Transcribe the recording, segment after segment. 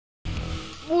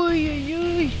Oy, oy,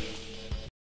 oy.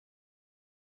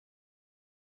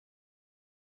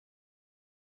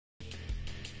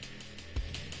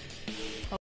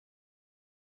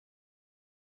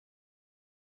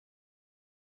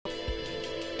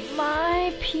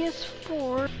 My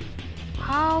PS4.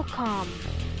 How come?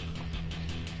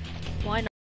 Why not?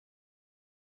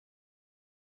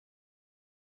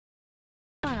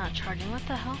 I'm not charging. What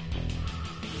the hell?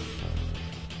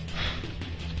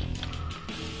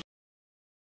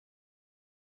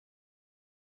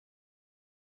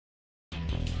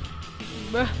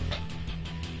 Bruh.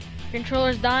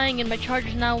 Controller's dying and my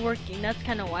charger's not working. That's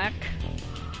kind of whack.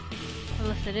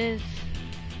 Unless it is.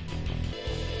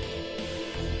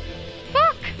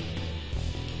 Fuck!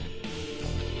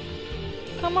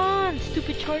 Come on,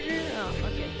 stupid charger. Oh,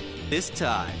 fuck it. This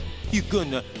time, you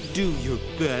gonna do your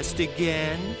best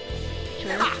again?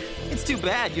 Sure. Ha! It's too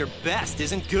bad your best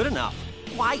isn't good enough.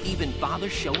 Why even bother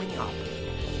showing up?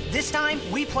 This time,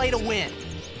 we play to win.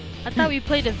 I thought we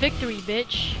played a victory,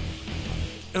 bitch.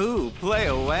 Ooh, play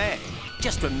away.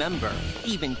 Just remember,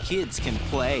 even kids can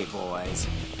play, boys.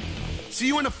 See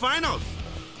you in the finals.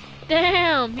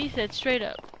 Damn, he said straight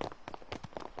up.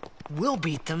 We'll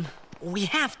beat them. We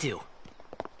have to.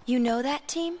 You know that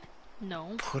team?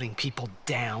 No. Putting people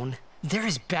down. They're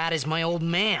as bad as my old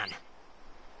man.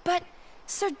 But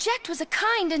Sir Jecht was a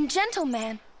kind and gentle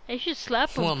man. I should slap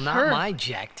him. Well, not my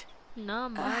Jecht.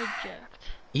 Not my Jecht.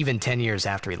 Even 10 years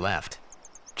after he left.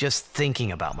 Just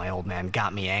thinking about my old man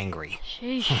got me angry.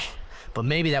 Sheesh. But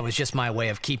maybe that was just my way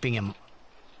of keeping him...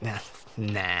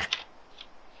 Nah.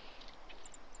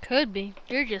 Could be.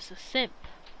 You're just a simp.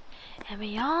 And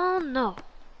we all know.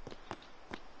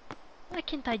 Why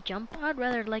can't I jump? I'd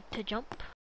rather like to jump.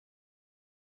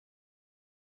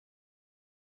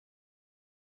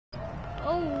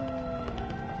 Oh.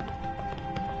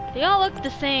 They all look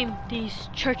the same, these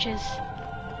churches.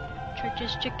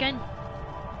 Churches chicken.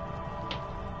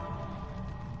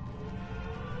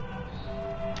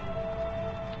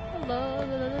 La, la, la,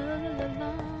 la, la,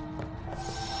 la.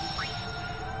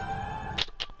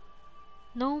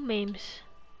 No memes.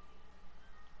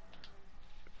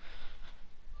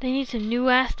 They need some new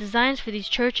ass designs for these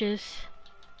churches.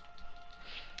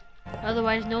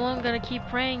 Otherwise, no one gonna keep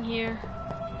praying here.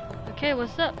 Okay,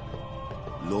 what's up?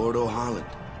 Lord O'Holland,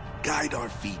 guide our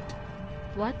feet.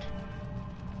 What?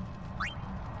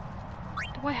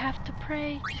 Do I have to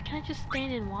pray? Can I just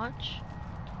stand and watch?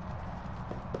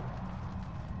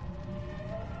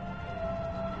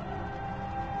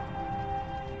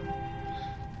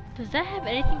 Does that have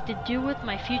anything to do with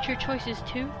my future choices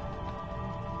too?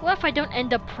 What if I don't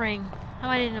end up praying? How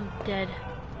I end up dead?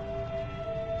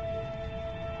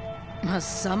 A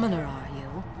summoner, are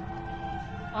you?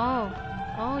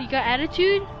 Oh, you got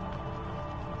attitude?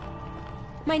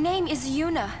 My name is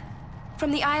Yuna,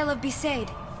 from the Isle of Bhed.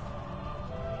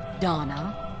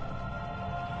 Donna?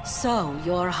 So,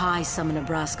 you're High Summoner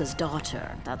Braska's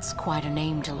daughter. That's quite a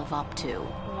name to live up to.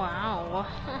 Wow.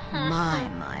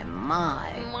 My.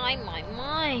 My.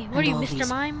 What are you, And all Mr. these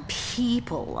Mime?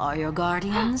 People are your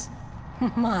guardians?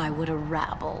 My, what a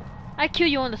rabble. I kill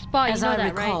you on the spot, As you know I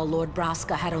that, recall, right? Lord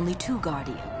Braska had only 2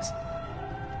 guardians.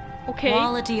 Okay.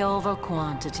 Quality over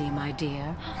quantity, my dear.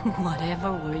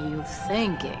 Whatever were you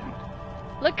thinking?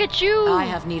 Look at you! I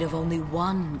have need of only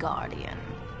 1 guardian.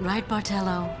 Right,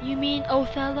 Bartello? You mean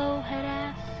Othello, head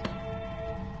ass?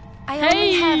 I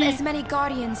only have Hey! as many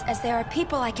guardians as there are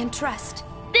people I can trust.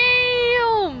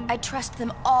 Damn! I trust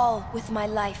them all with my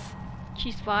life.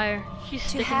 She's fire. She's To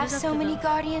sticking have it up so to many them.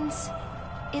 guardians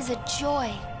is a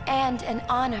joy and an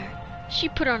honor, She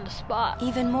put her on the spot.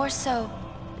 even more so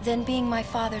than being my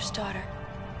father's daughter.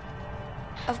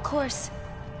 Of course,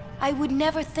 I would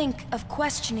never think of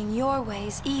questioning your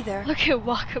ways either. Look at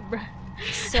Waka, bruh.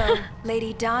 So,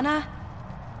 Lady Donna,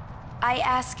 I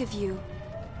ask of you,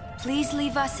 please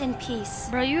leave us in peace.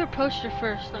 Bro, you approached her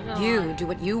first, not gonna You lie. do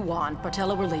what you want.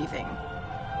 Bartello, we're leaving.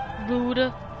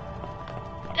 Buddha.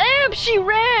 Damn, she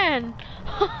ran!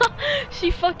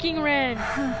 She fucking ran.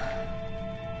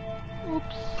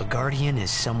 Oops. A guardian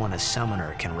is someone a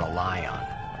summoner can rely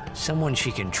on. Someone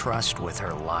she can trust with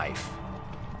her life.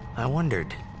 I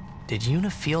wondered, did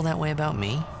Yuna feel that way about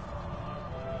me?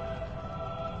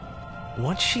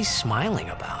 What's she smiling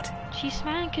about? She's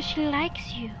smiling because she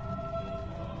likes you.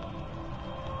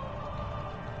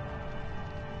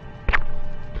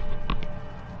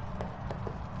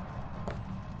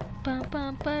 Bum,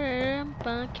 bum, ba-da-dum,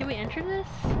 bum. Can we enter this?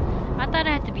 I thought I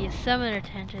had to be a summoner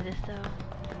to enter this though.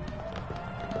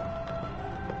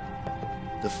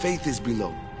 The faith is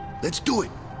below. Let's do it.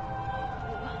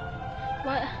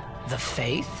 What? The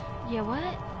faith? Yeah,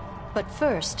 what? But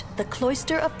first, the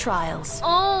Cloister of Trials.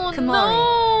 Oh Kamari,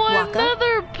 no! Waka,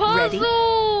 Another puzzle! ready?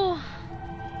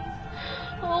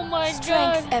 Oh my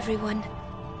Strength, god. everyone.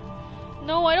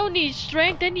 No, I don't need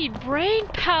strength, I need brain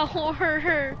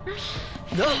power.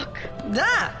 Fuck.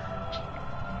 Ah!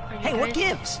 Are you Hey, what guys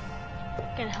gives?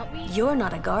 gonna help me? You're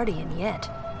not a guardian yet.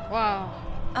 Wow.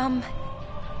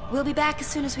 We'll be back as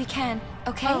soon as we can,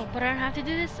 okay? Oh, but I don't have to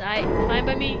do this? Fine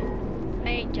by me. I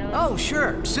ain't jealous. Oh,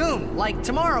 sure. Soon. Like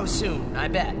tomorrow soon, I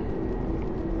bet.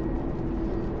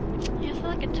 Yeah, I feel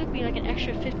like it took me like an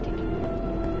extra 50.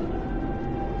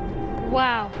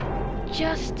 Wow.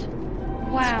 Just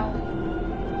wow.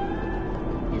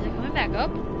 Is it coming back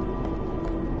up?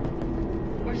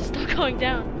 Or is it still going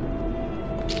down?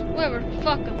 Whatever,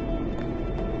 fuck him.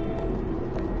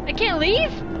 I can't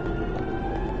leave?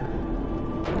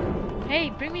 Hey,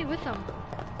 bring me with him.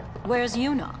 Where's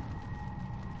Yuna?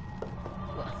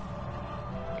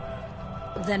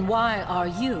 Then why are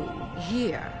you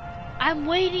here? I'm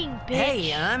waiting, bitch.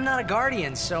 Hey, I'm not a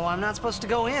guardian, so I'm not supposed to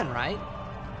go in, right?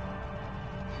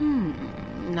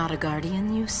 Not a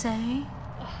guardian, you say?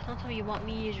 Ugh, don't tell me you want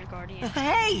me as your guardian.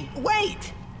 Hey,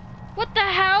 wait! What the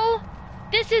hell?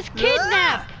 This is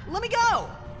kidnap! Ah, let me go!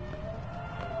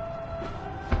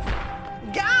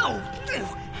 Go!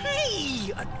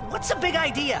 Hey! What's the big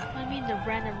idea? I mean the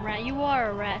random rat. You are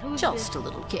a rat. Who's Just this? a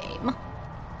little game.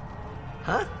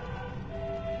 Huh?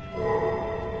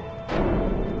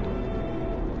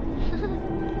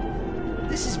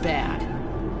 This is bad.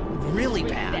 Really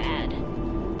bad.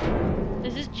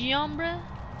 Is this Gion, bruh?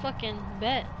 Fucking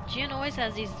bet. Gion always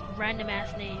has these random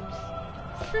ass names.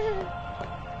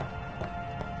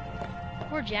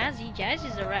 Poor Jazzy.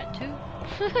 Jazzy's a rat too.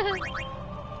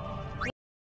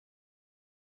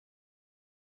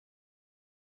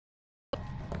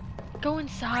 Go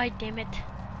inside, damn it.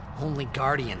 Only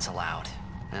guardians allowed.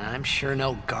 And I'm sure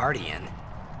no guardian.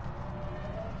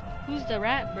 Who's the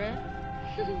rat, bruh?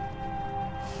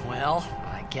 Well,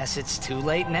 I guess it's too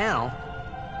late now.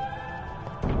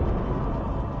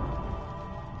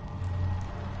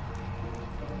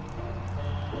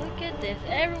 Look at this.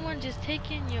 Everyone just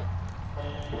taking your...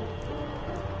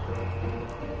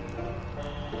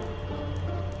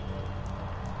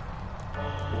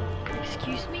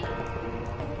 Excuse me?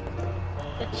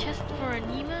 A chest for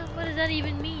Anima? What does that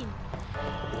even mean?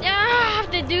 Ah, I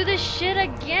have to do this shit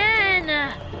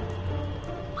again!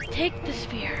 Take the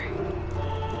spear.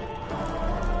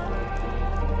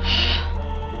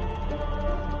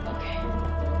 Okay.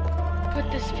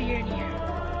 Put the spear in here.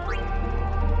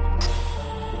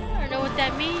 I don't know what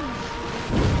that means.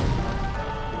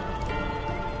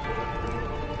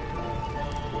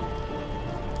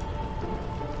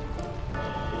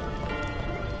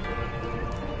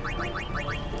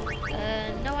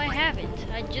 No, I haven't.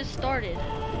 I just started.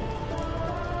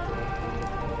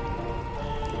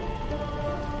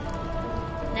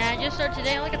 Nah, I just started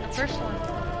today. I only got the first one.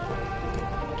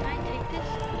 Can I take this?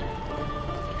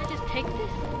 Can I just take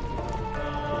this?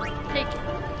 Take it.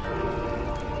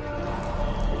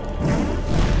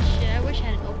 Shit, I wish I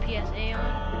had an OPSA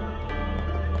on.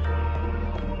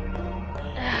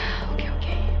 Okay.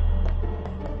 Okay,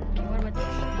 what about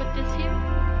this? Put this here.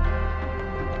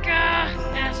 Gah,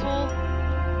 asshole.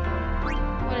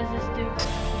 What does this do?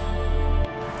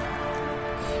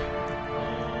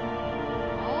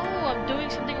 Oh, I'm doing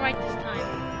something right this time.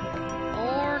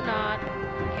 Or not.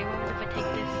 Okay, what if I take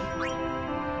this?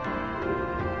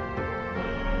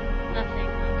 Nothing.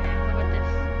 Okay, what about this?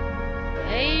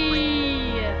 Hey!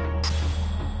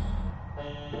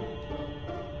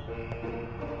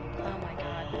 Oh my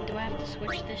god. Do I have to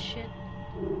switch this shit?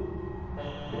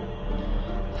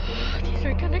 These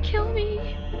are gonna kill me.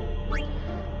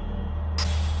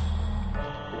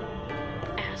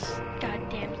 Ass.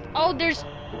 Goddamn. Oh, there's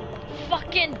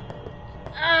fucking.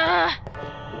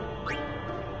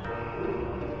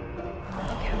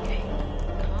 Okay.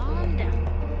 Calm down.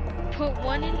 Put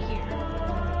one in here.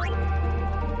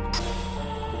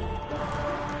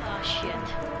 Oh shit.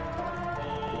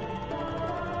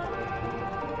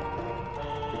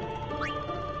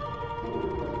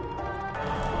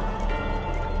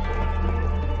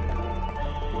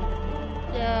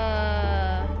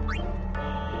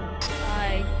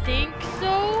 I think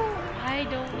so. I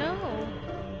don't know.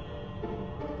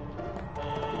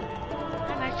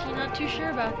 I'm actually not too sure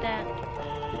about that.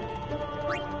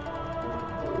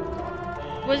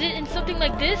 Was it in something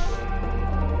like this?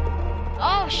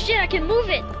 Oh shit, I can move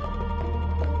it!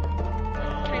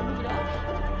 Can I move it off?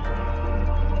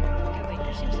 Okay, wait,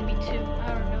 there seems to be two. I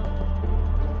don't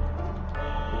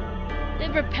know.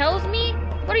 It repels me?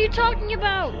 What are you talking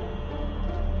about?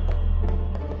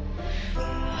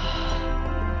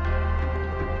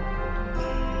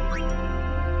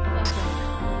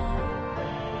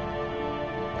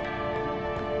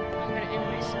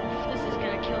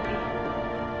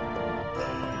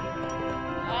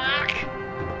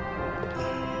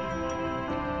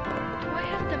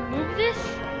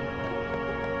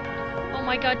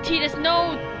 my god, Titus,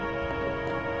 no!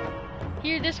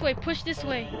 Here, this way, push this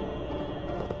way.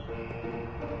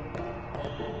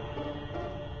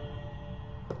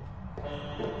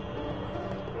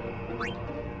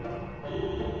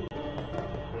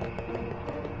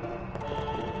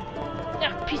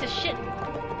 Ah, piece of shit.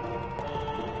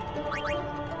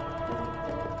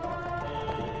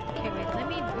 Okay, wait, let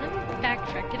me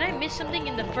backtrack. Did I miss something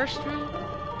in the first room?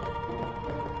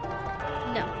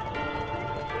 No.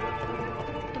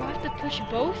 Do I have to push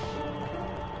both?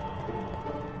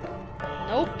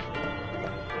 Nope.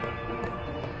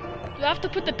 Do I have to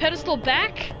put the pedestal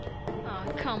back?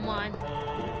 Oh, come on.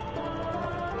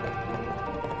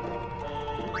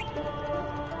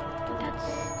 That's...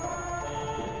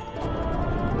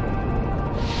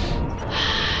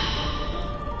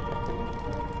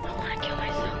 I wanna kill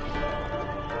myself.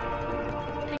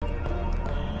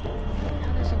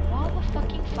 Now there's a wall of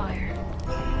fucking fire.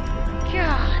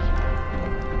 God.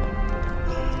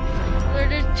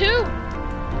 There's two!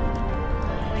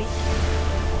 Wait.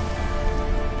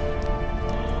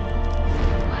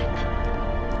 What?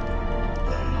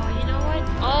 Oh, you know what?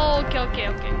 Oh, okay.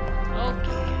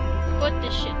 Put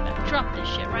this shit back. Drop this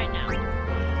shit right now.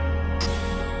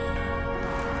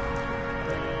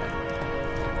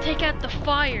 Take out the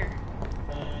fire.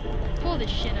 Pull this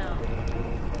shit out.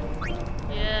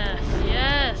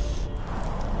 Yes.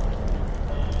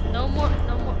 No more.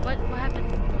 What happened?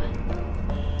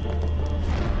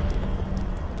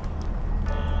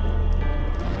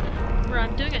 Bro,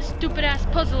 I'm doing a stupid ass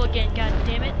puzzle again, god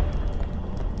damn it.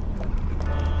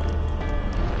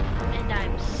 And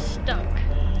I'm stuck.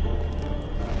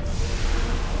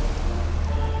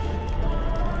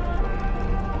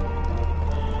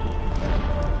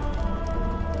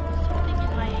 Something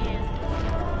in my hand.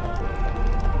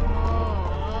 Oh,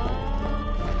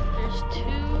 there's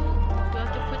two. Do I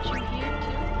have to put you here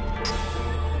too?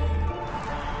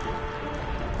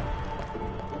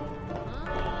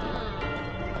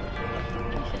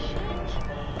 Piece of shit.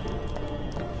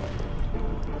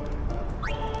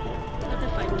 What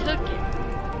if I took it?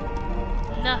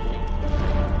 Nothing.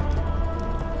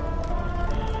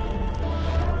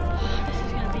 This is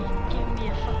gonna be giving me a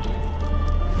fucking...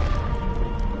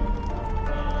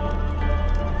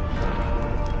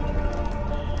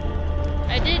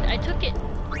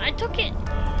 I took it!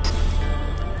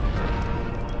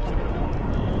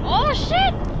 Oh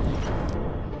shit!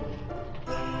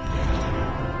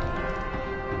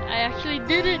 I actually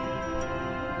did it!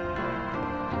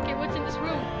 Okay, what's in this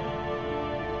room?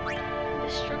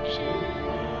 Destruction.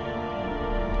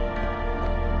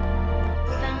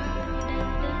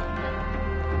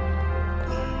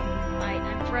 Alright,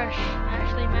 I'm fresh. I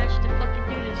actually managed to fucking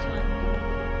do this one.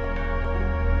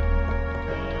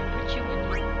 Put you in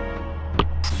here.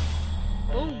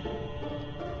 Boom.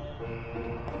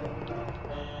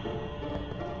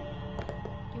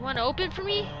 You wanna open for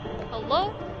me?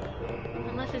 Hello?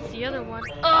 Unless it's the other one.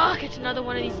 Ugh, it's another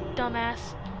one of these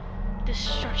dumbass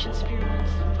destruction spear ones.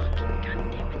 Fucking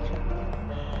goddamn it.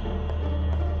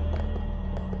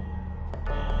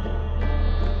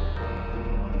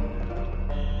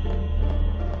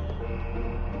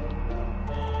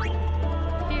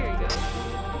 Here we go.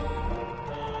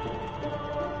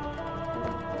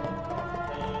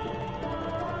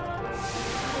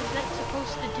 What is that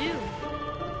supposed to do?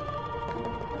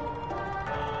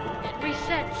 It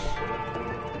resets.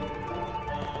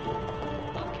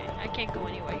 Okay, I can't go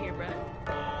anywhere here, bruh.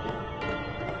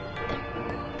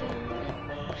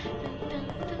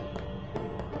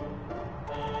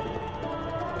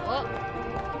 Oh!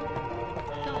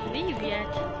 Don't leave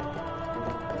yet.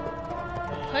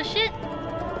 Push it?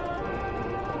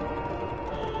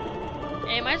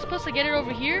 Hey, am I supposed to get it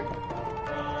over here?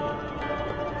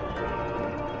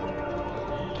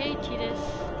 Okay, Titus.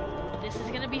 This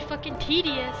is gonna be fucking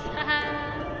tedious. Haha.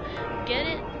 Get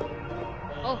it?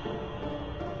 Oh.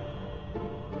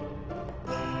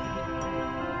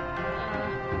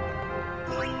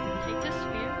 Take this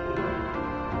sphere.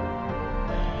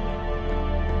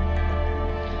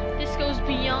 This goes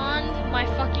beyond my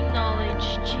fucking knowledge.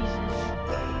 Jesus.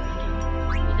 Okay.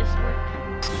 Will this work?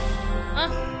 Huh?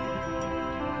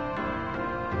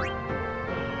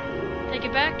 Take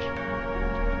it back.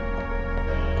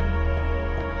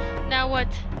 Now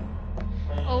what?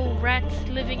 Oh, rats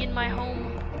living in my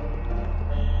home.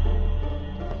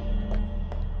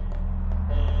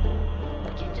 I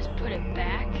can't just put it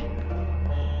back.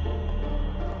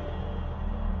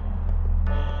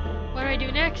 What do I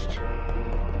do next?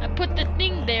 I put the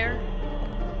thing there.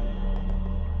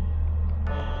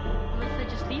 Unless I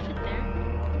just leave it there.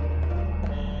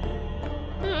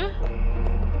 Huh?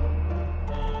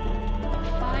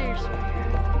 A fire spear.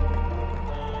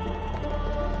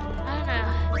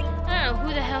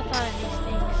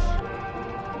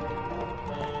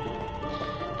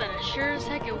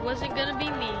 wasn't gonna be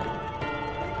me.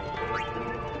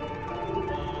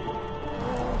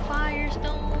 Oh,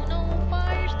 Firestone, oh,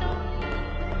 Firestone.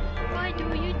 Why do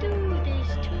you do this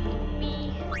to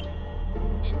me?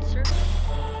 Insert.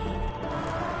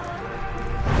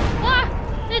 Ah!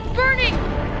 It's burning!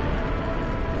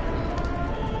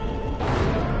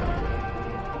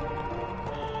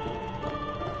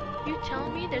 You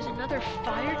telling me there's another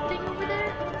fire thing over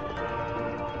there?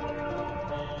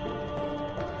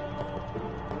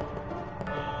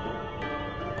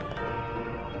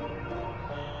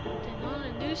 Then on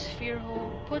a new sphere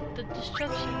hole, put the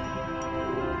destruction.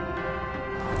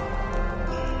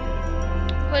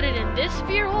 Put it in this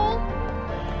sphere hole?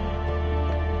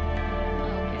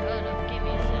 Okay, hold up, give me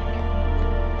a sec.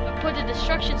 I put the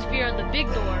destruction sphere on the big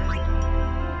door.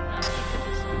 Put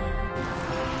this on.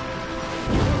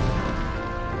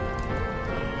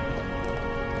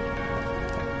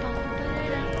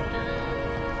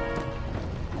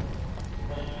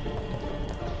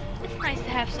 It's nice to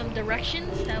have some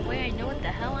directions, that way I know what the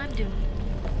hell I'm doing.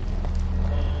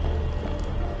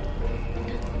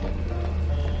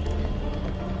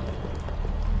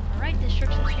 Alright,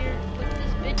 destruction sphere, put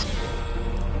this bitch in.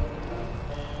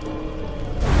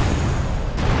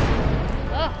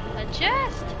 Oh, a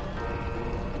chest!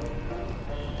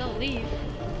 Don't leave.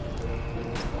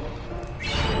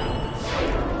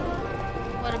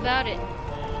 What about it?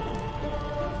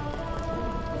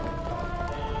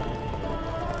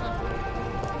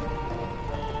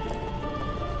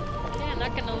 Okay, I'm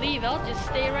not gonna leave, I'll just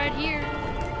stay right here.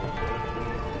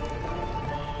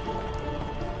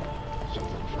 She's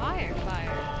on fire, fire.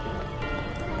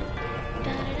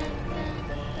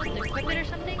 What, the equipment or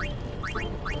something?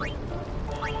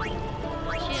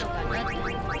 She don't got nothing.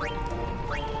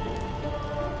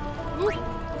 Woo.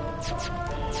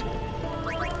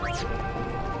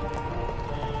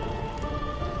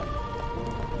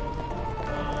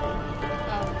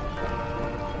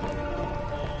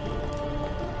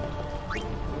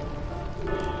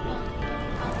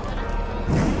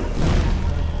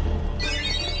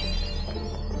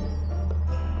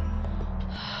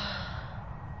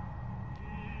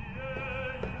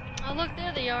 Oh look,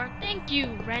 there they are. Thank you,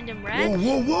 random rat.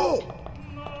 Whoa, whoa,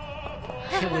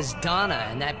 whoa! It was Donna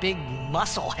and that big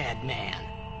musclehead man.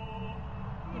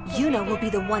 Yuna will be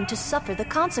the one to suffer the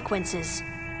consequences.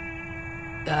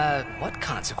 What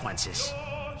consequences?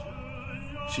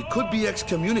 She could be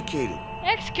excommunicated.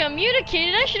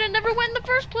 Excommunicated? I should have never went in the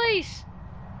first place.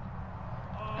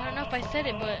 I don't know if I said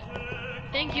it, but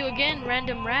thank you again,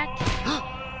 random rat.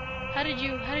 How did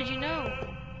you know?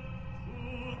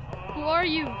 Who are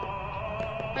you?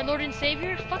 My Lord and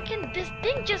Savior? Fucking this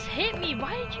thing just hit me.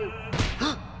 Why did you?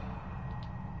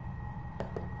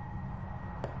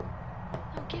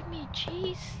 Don't give me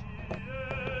cheese.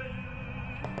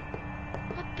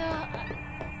 What the?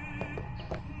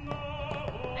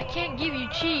 I can't give you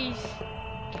cheese.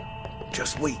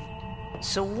 Just wait.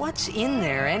 So what's in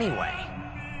there anyway?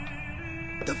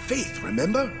 The faith,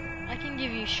 remember? I can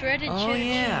give you shredded Oh cheddar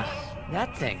yeah, cheese.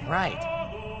 that thing, right.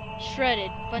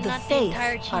 Shredded, but The not the faith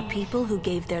entire cheese. are people who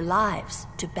gave their lives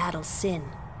to battle sin.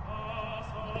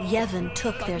 Yevon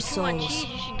took Fuck, their if you want souls, cheese,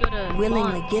 you should go to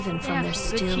willingly Vaughn's. given They from have their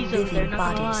some good still cheese over there, living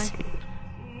not gonna bodies. lie.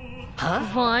 Huh?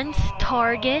 Vaughn's,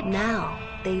 Target, Now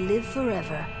they live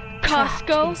forever, trapped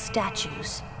Costco. in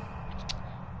statues.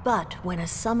 But when a You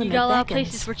summoner got a lot of beckons,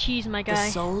 places for cheese, my the guy.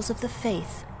 souls of the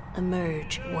faith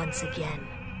emerge once again.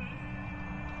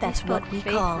 That's You what spelled we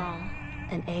faith call wrong.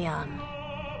 an aeon.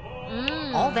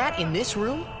 All that in this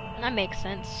room? That makes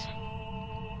sense.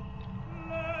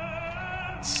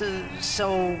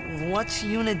 So what's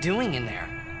Yuna doing in there?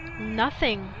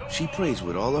 Nothing. She prays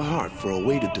with all her heart for a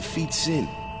way to defeat sin.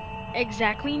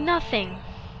 Exactly nothing.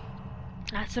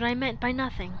 That's what I meant by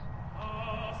nothing.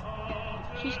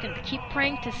 She's gonna keep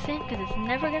praying to sin because it's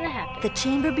never gonna happen. The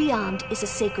chamber beyond is a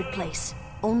sacred place.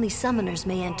 Only summoners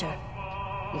may enter.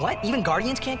 What? Even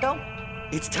Guardians can't go?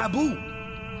 It's taboo.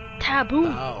 Taboo.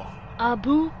 Oh.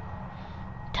 Abu.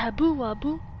 Taboo,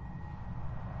 Abu.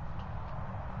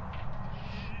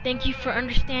 Thank you for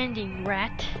understanding,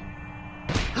 rat.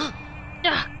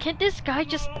 Can't this guy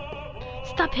just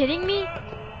stop hitting me?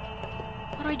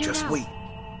 What do I do Just now? wait.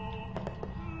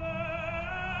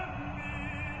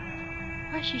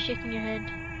 Why is she shaking your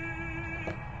head?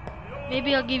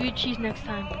 Maybe I'll give you cheese next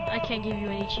time. I can't give you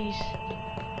any cheese.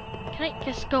 Can I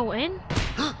just go in?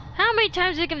 How many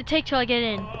times is it gonna take till I get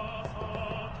in?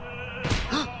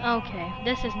 Okay,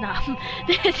 this is not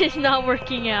this is not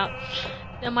working out.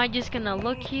 Am I just gonna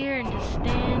look here and just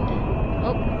stand?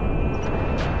 Oh,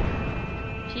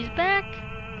 she's back.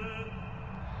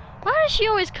 Why does she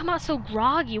always come out so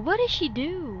groggy? What does she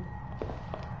do?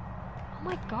 Oh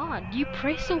my god, do you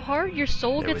pray so hard your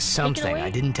soul There gets was taken something away?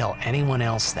 I didn't tell anyone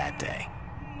else that day.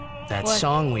 That What?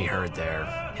 song we heard there,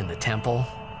 in the temple,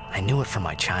 I knew it from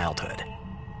my childhood.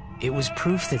 It was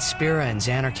proof that Spira and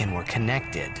Xanarkin were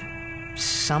connected.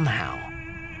 Somehow.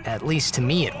 At least to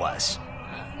me it was.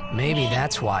 Maybe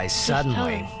that's why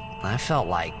suddenly I felt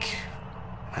like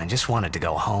I just wanted to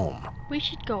go home. We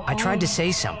should go home. I tried to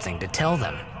say something to tell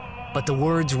them, but the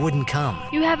words wouldn't come.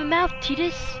 You have a mouth,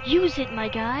 Titus. Use it, my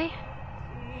guy.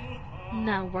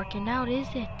 Not working out, is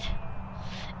it?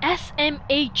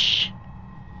 SMH.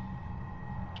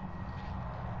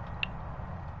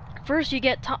 First you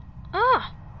get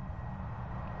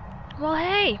well,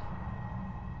 hey.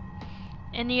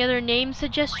 Any other name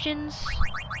suggestions?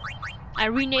 I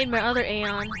renamed my other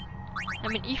Aeon. I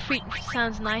mean, Ifrit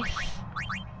sounds nice.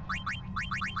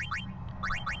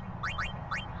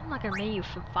 I'm not gonna make you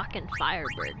from fucking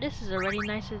Firebird. This is already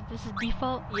nice. This is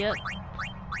default. Yep.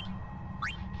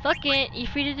 Fuck it.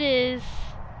 Ifrit it is.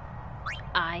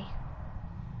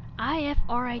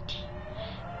 I-F-R-I-T.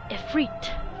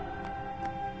 Ifrit.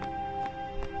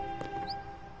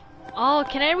 Oh,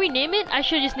 can I rename it? I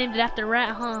should have just named it after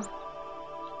Rat, huh?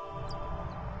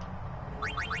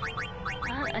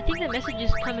 I think the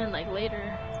messages come in like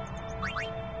later.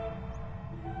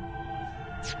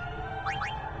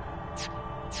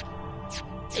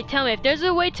 Hey, tell me, if there's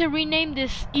a way to rename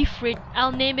this Ifrit,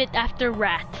 I'll name it after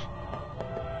Rat.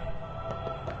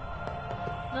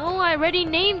 No, I already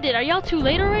named it. Are y'all too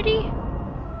late already?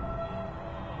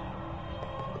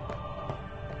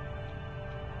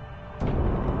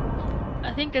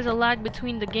 I think there's a lag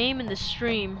between the game and the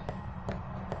stream.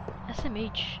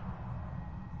 SMH.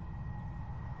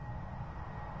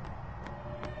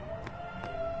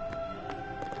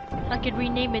 If I could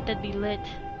rename it, that'd be lit.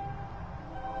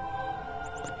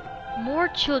 More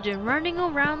children running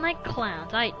around like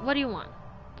clowns. What do you want?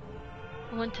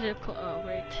 I went to the oh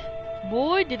wait.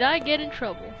 Boy, did I get in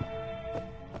trouble.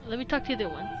 Let me talk to the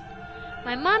other one.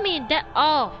 My mommy and dad.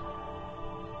 Oh.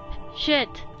 Shit.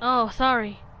 Oh,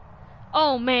 sorry.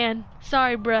 Oh man.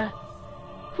 Sorry, bruh.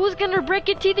 Who's gonna break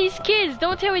it to these kids?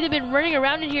 Don't tell me they've been running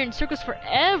around in here in circles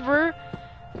forever.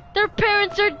 Their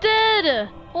parents are dead.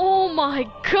 Oh my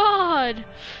god.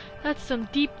 That's some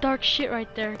deep dark shit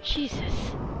right there. Jesus.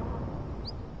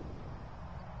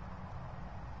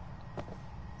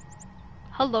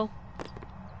 Hello.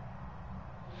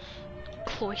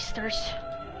 Cloisters.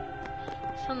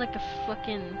 Sound like a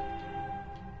fucking...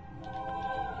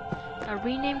 a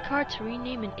rename card to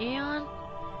rename an Aeon?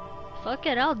 Fuck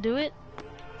it, I'll do it.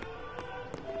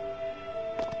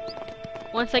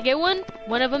 Once I get one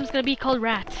of them's gonna be called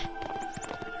Rat.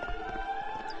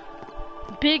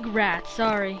 Big Rat,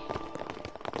 sorry.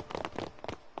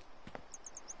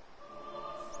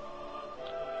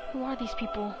 Who are these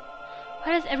people?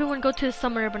 Why does everyone go to the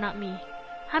summoner but not me?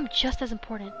 I'm just as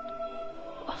important.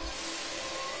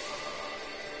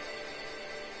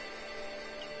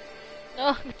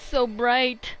 Oh, it's so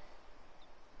bright.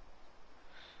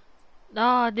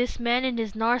 Ah, this man and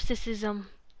his narcissism.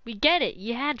 We get it.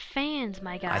 You had fans,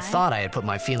 my guy. I thought I had put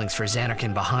my feelings for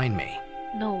Xanarkin behind me.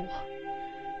 No.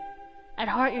 At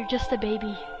heart, you're just a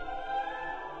baby.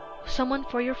 Someone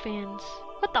for your fans.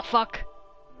 What the fuck?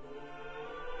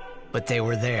 But they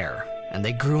were there, and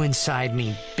they grew inside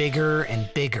me bigger and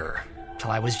bigger, till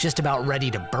I was just about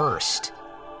ready to burst.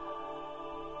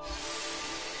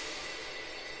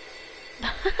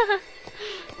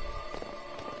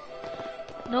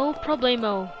 No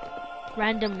problemo.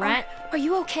 Random rat. Are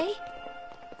you okay?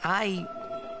 I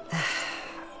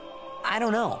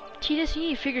don't know. Titus, you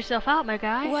need to figure yourself out, my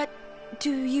guy. What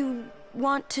do you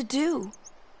want to do?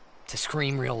 To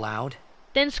scream real loud.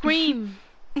 Then scream.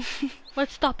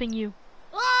 What's stopping you?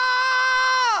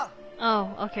 Oh,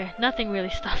 okay. Nothing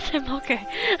really stopped him. Okay.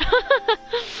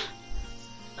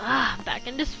 Back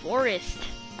in this forest.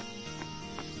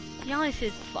 He only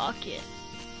said fuck it.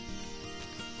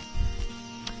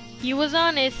 He was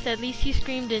honest. At least he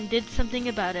screamed and did something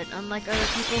about it, unlike other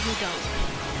people who don't.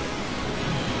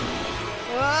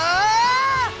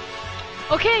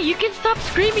 Okay, you can stop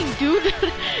screaming, dude.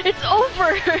 It's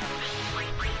over.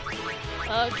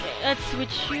 Okay, let's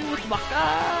switch you with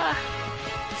Waka.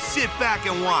 Sit back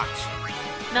and watch.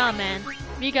 Nah, man.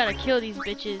 We gotta kill these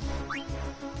bitches.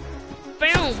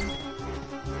 Boom!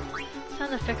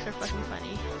 Sound effects are fucking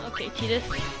funny. Okay, Titus.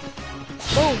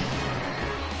 Boom!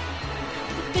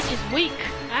 This bitch is weak.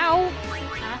 Ow!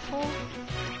 Asshole.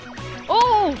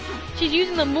 Oh! She's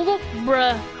using the Moogle?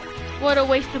 Bruh. What a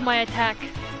waste of my attack.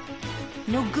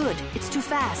 No good. It's too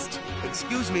fast.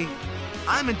 Excuse me.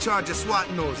 I'm in charge of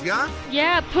swatting those, yeah?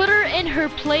 Yeah, put her in her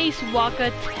place,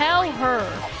 Waka. Tell her.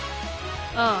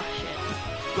 Oh, shit.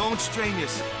 Don't strain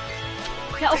yourself.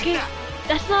 Yeah, okay.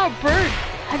 That's not a bird.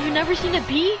 Have you never seen a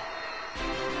bee?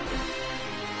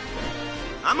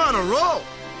 I'm on a roll.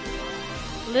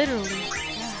 Literally.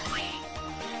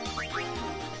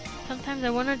 Sometimes I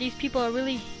wonder if these people are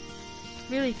really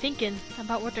thinking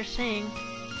about what they're saying.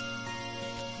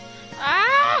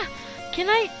 Ah! Can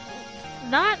I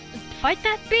not fight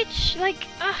that bitch? Like,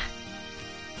 ah.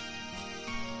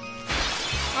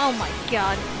 Oh my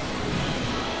god.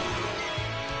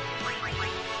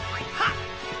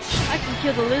 I can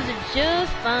kill the lizard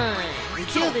just fine.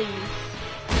 Kill these.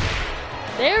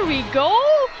 There we go!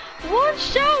 One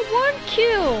shot, one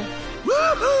kill!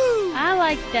 Woohoo! I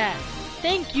like that.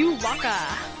 Thank you, Waka.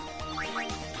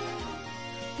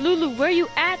 Lulu, where you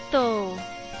at though?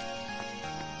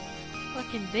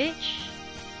 Fucking bitch.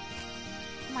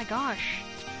 Oh my gosh.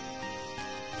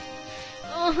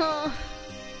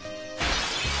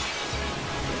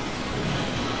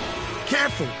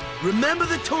 Careful. Remember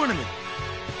the tournament.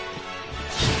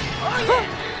 Oh,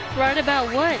 yeah. Right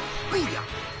about what? Booyah.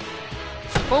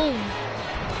 Boom.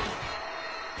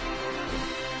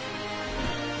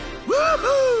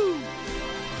 Woohoo!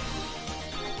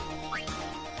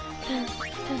 Dun,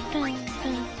 dun, dun,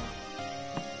 dun.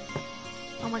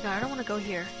 Oh my god, I don't want to go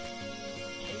here.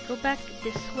 Okay, go back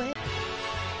this way.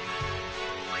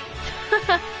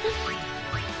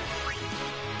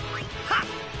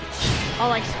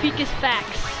 All I speak is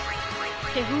facts.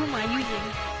 Okay, who am I using?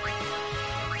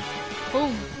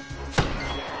 Boom.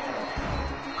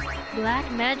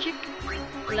 Black magic?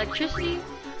 Electricity?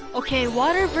 Okay,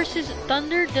 water versus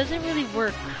thunder doesn't really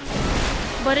work.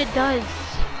 But it does.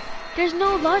 There's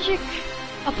no logic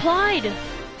applied.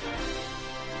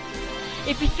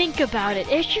 If you think about it,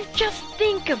 if you just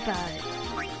think about it.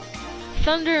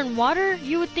 Thunder and water,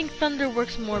 you would think thunder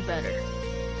works more better.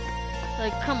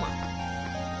 Like, come on.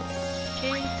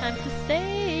 Okay, time to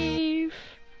save.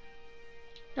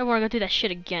 Don't worry, I'm gonna do that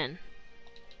shit again.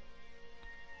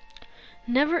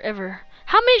 Never ever.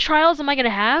 How many trials am I gonna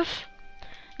have?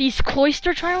 These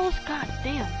Cloister Trials? God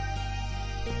damn.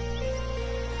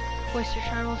 Cloister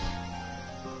Trials.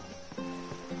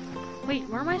 Wait,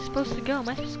 where am I supposed to go? Am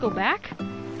I supposed to go back?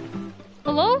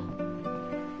 Hello?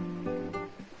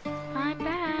 I'm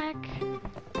back.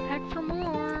 Back for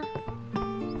more.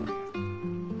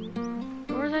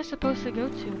 Where was I supposed to go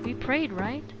to? We prayed,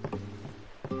 right?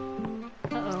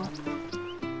 Uh-oh.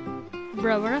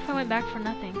 Bro, what if I went back for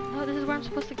nothing? No, this is where I'm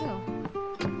supposed to go.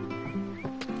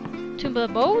 To the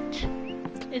boat?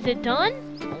 Is it done?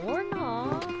 Or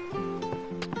not?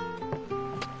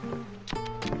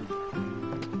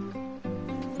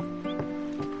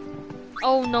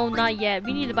 Oh no, not yet.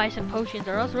 We need to buy some potions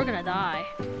or else we're gonna die.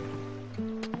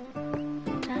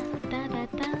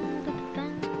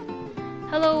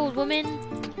 Hello, old woman.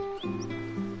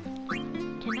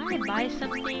 Can I buy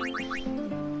something?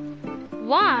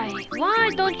 Why? Why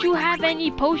don't you have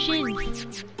any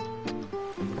potions?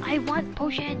 I want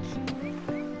potions.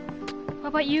 What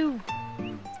about you?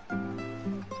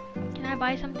 Can I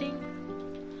buy something?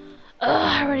 Ugh,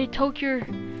 I already took your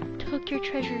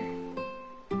treasure.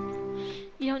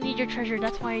 You don't need your treasure,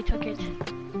 that's why I took it.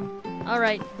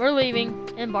 Alright, we're leaving.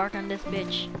 Embark on this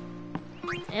bitch.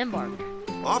 Embark.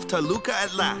 Off to Luca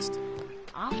at last.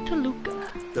 Off to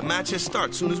Luca. The matches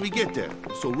start soon as we get there,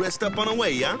 so rest up on the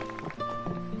way, yeah?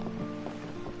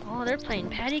 Oh, they're playing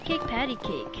patty cake, patty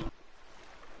cake.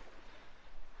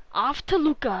 Off to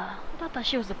Luca. I thought that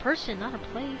shit was a person, not a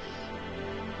place.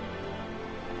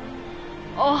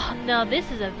 Oh, now this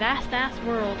is a vast-ass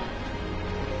world.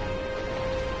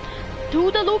 To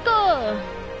the Luca!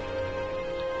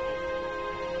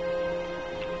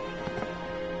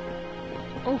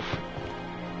 Oof.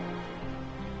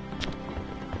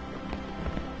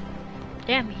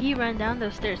 Damn, he ran down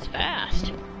those stairs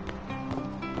fast.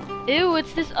 Ew,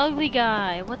 it's this ugly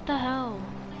guy. What the hell?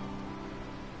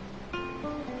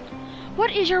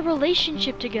 What is your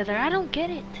relationship together? I don't get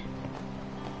it.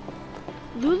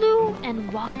 Lulu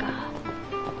and Waka.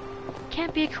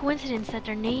 Can't be a coincidence that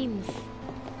their names.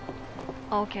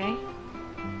 Okay.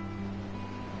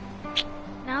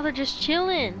 Now they're just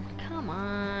chilling. Come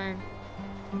on.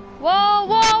 Whoa,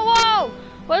 whoa, whoa!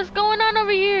 What's going on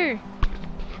over here?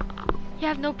 You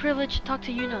have no privilege to talk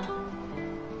to Yuna.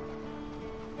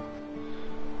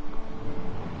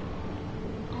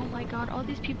 Oh my god, all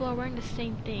these people are wearing the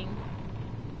same thing.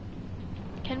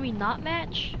 Can we not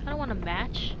match? I don't want to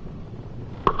match.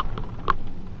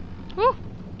 Woo!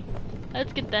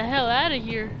 Let's get the hell out of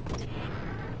here.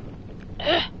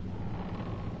 Ugh.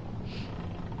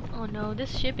 Oh no,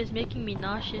 this ship is making me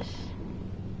nauseous.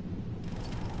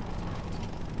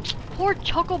 Poor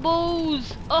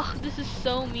chocobos! Ugh, this is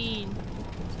so mean.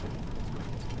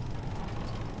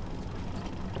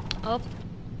 Up.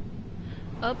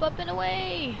 Up and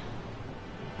away.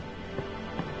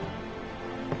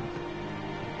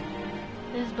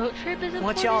 This boat trip is important.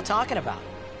 What y'all talking about?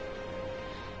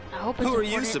 I hope it's Who are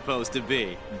important. you supposed to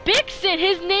be? Bixen!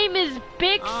 His name is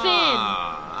Bixen!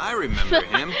 Ah, I remember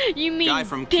him. You mean Guy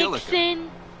from Killican.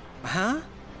 Dixon? Huh?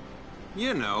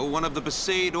 You know, one of the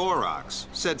Besaid Aurochs.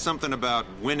 Said something about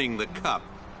winning the cup.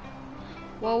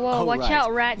 Whoa, whoa, Oh, watch right.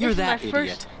 out, Rat. You're This is my that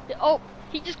first... Oh,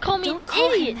 he just called me Don't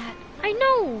call idiot. him that. I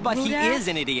know, But he Ruda. is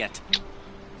an idiot.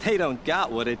 They don't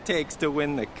got what it takes to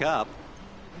win the cup.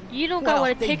 You don't got Well,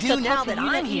 what it they takes do to now talk to that Yuna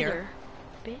I'm here.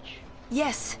 either, bitch.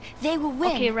 Yes, they will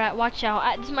win. Okay, Rat, watch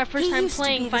out. This is my first he time used to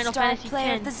playing be Final the star Fantasy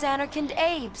player X. of the Xanarkand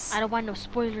Apes. I don't want no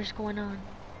spoilers going on.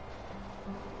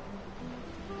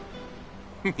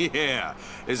 Yeah,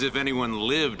 as if anyone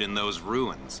lived in those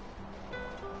ruins.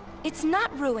 It's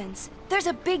not ruins. There's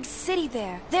a big city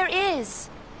there. There is.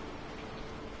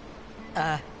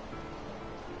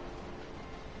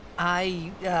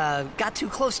 I got too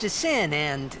close to Sin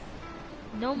and...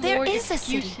 No There more is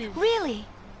excuses. a city. Really?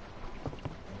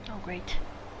 Oh, great.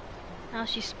 Now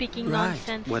she's speaking Right.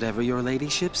 nonsense. Whatever your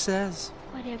ladyship says.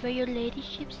 Whatever your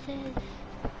ladyship says.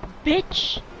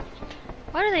 Bitch!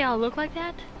 Why do they all look like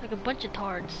that? Like a bunch of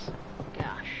tards.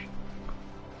 Gosh.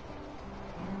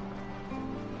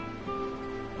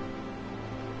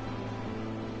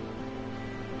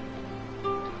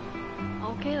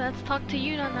 Okay, let's talk to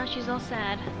Yuna. Now she's all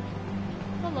sad.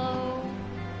 Hello.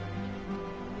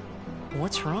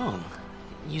 What's wrong?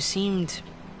 You seemed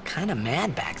kind of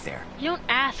mad back there. You don't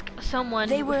ask someone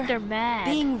They were if they're mad.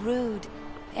 being rude.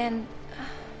 And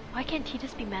Why can't he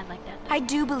just be mad like that? I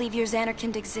do believe your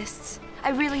Xanarkand exists. I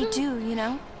really do, you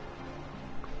know?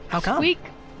 How come? Squeak.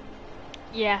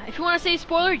 Yeah, if you want to say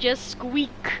spoiler, just squeak.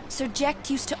 Sir Jecht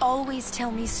used to always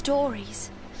tell me stories.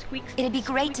 Squeak. It'd be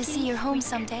great to squeaky, see your home squeak.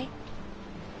 someday.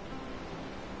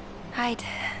 I'd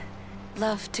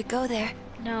love to go there.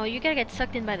 No, you gotta get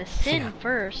sucked in by the sin Yeah.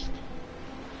 first.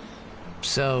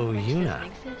 So, Which Yuna, doesn't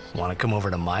exist. want to come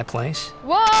over to my place?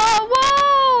 Whoa,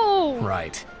 whoa!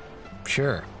 Right.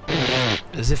 Sure.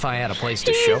 As if I had a place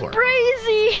to He's show her.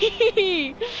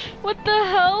 crazy! What the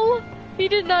hell? He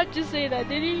did not just say that,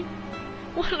 did he?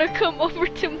 Wanna come over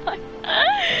to my...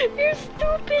 You're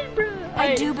stupid, bro.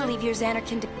 I do believe your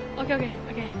Xanarkand... Okay.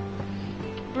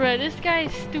 Bruh, this guy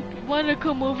is stupid. Wanna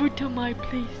come over to my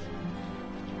place?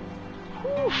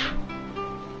 Oof.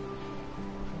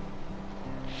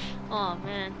 Oh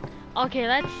man. Okay,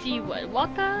 let's see what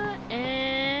Waka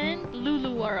and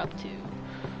Lulu are up to.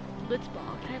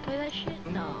 Blitzball. Can I play that shit?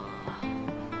 No.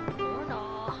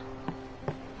 No.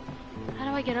 How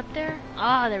do I get up there?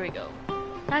 Ah, there we go.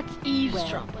 That's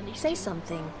eavesdrop on these. Say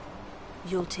something.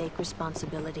 You'll take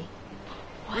responsibility.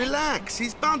 Relax,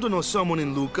 he's bound to know someone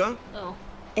in Luca. Oh.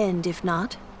 And if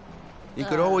not, He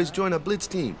could always join a blitz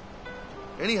team.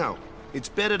 Anyhow, it's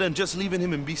better than just leaving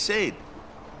him in Besaid.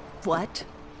 what?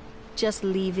 Just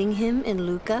leaving him in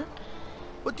Luca?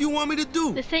 What do you want me to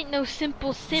do? This ain't no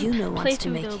simple simp Yuna wants to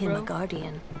playthrough make though, him bro. a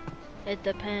guardian. It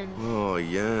depends. Oh,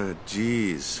 yeah,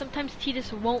 jeez. Sometimes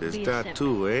Titus won't There's be a that simp.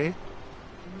 too, eh?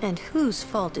 And whose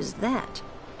fault is that?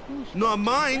 Who's Not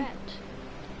mine. that?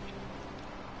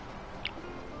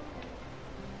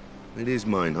 It is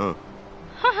mine, huh?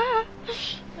 Haha.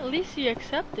 At least he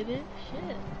accepted it.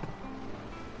 Shit.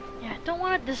 Yeah, don't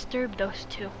want to disturb those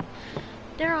two.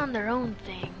 They're on their own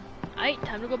thing. Alright,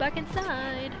 time to go back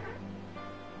inside.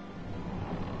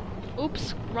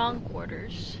 Oops, wrong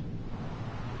quarters.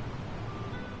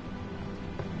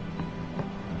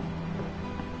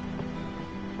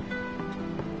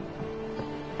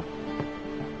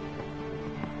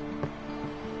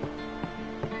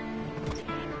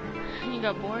 You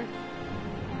got bored?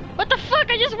 What the fuck?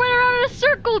 I just went around in a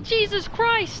circle! Jesus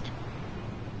Christ!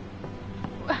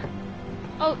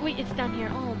 Oh, wait, it's down here.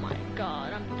 Oh my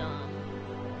god, I'm dumb.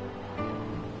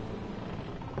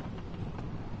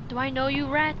 Do I know you,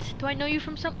 Rat? Do I know you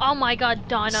from some... Oh my god,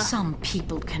 Donna. Some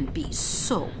people can be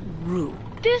so rude.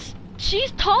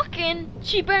 She's talking.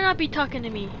 She better not be talking to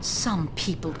me. Some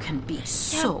people can be Yeah,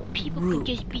 so people rude. could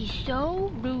just be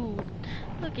so rude.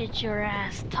 Look at your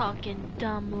ass talking,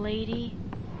 dumb lady.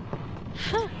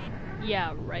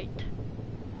 Yeah, right.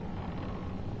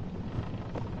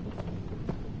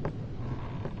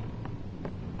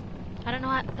 I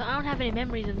don't have any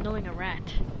memories of knowing a rat.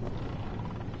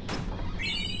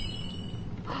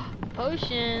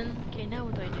 Potion. Okay, now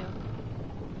what do I do?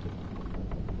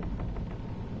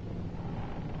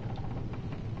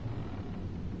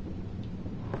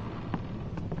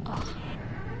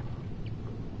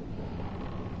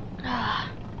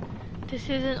 This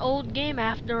is an old game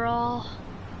after all.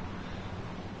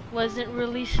 wasn't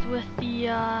released with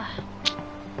the,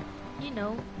 you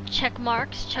know, check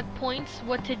marks, checkpoints,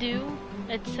 what to do,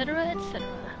 etc., etc.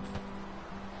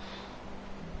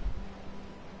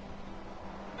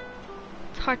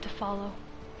 It's hard to follow.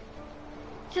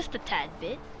 Just a tad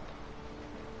bit.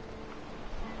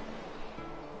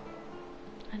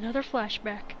 Another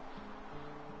flashback.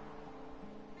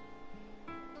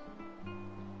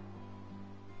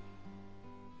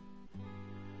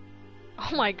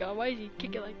 Oh my god, why is he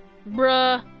kicking like...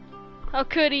 Bruh! How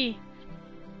could he?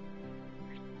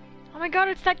 Oh my god,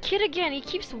 it's that kid again! He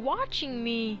keeps watching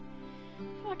me!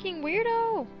 Fucking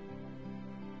weirdo!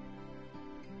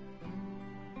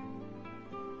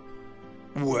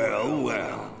 Well,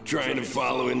 well. Trying to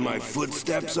follow in my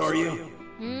footsteps, are you?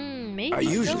 Maybe I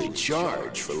usually so.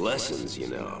 charge for lessons, you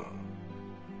know.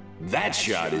 That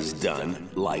shot is done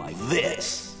like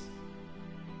this.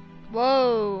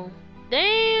 Whoa!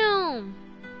 Damn!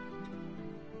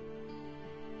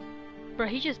 Bruh,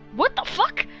 he just... What the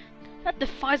fuck? That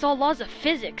defies all laws of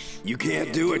physics. You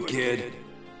can't do it, kid.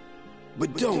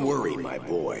 But don't worry, my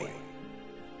boy.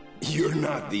 You're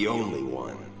not the only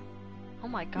one. Oh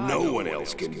my god. No one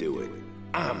else can do it.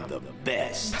 I'm the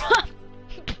best.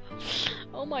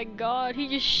 Oh my god, he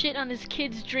just shit on his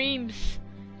kid's dreams.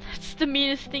 That's the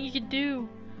meanest thing you could do.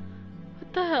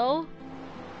 What the hell?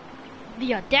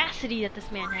 The audacity that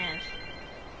this man has.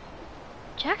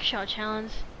 Jackshot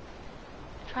challenge.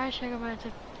 Try to check out my...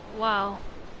 Wow.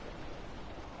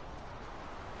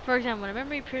 For example, when a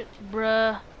memory appears...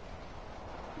 Bruh.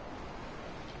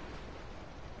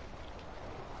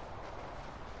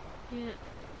 Yeah.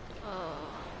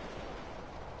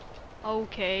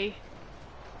 Okay.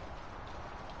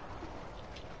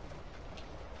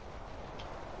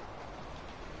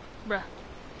 Bruh.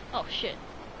 Oh shit.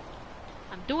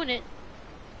 I'm doing it.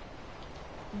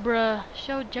 Bruh.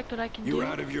 Show Jack what I can do. You're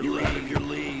out of your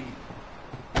league.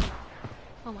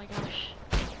 Oh my gosh.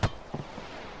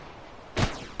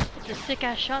 It's a sick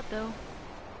ass shot though.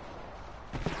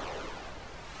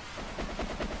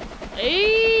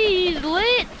 Hey, he's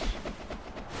lit!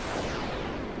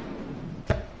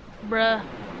 Bruh.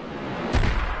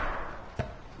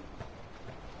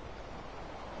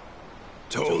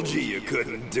 Told you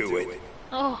couldn't do it.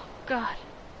 Oh god.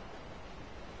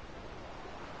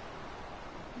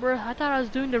 Bruh, I thought I was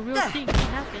doing the real thing. What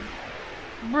happened?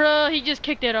 Bruh, he just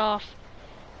kicked it off.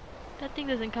 That thing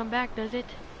doesn't come back, does it?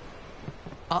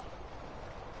 Oh,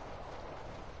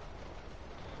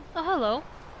 hello.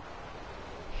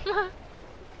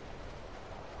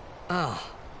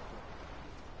 Oh.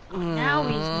 Now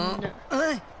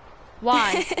he's...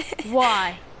 Why?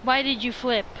 Why? Why did you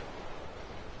flip?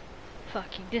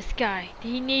 Fucking this guy.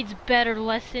 He needs better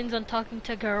lessons on talking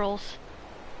to girls.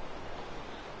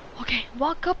 Okay,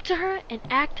 walk up to her and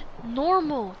act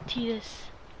normal, Titus.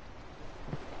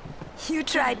 You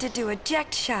tried to do a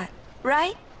eject shot,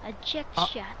 right? A eject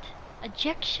shot. A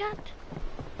eject shot?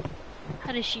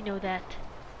 How does she know that?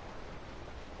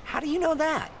 How do you know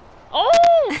that?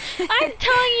 Oh! I'm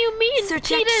telling you, me and Sir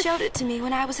Jack Titus... showed it to me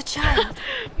when I was a child.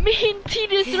 Me and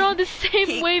Titus are on the same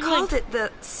He wavelength. called it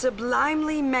the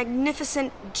Sublimely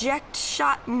Magnificent Eject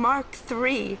Shot Mark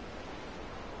III.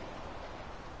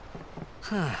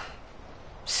 Huh.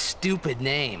 Stupid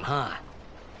name, huh?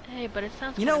 Hey, but it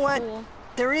sounds You know what? cool.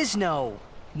 There is no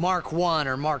Mark 1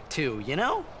 or Mark 2, you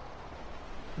know?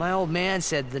 My old man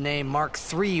said the name Mark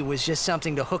 3 was just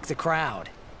something to hook the crowd.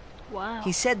 Wow.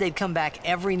 He said they'd come back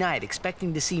every night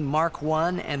expecting to see Mark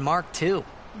 1 and Mark 2.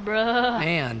 Bruh.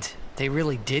 And they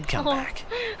really did come back.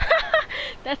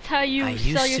 That's how you I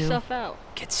sell used to yourself out.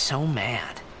 get so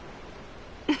mad.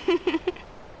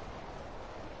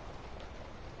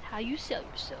 How you sell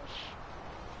yourself.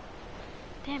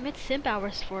 Damn, it's simp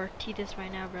hours for Titus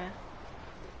right now, bruh.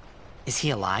 Is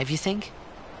he alive, you think?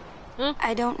 Huh?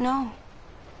 I don't know.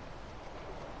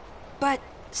 But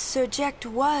Sir Jack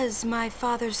was my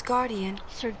father's guardian.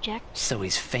 Sir Jack? So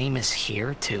he's famous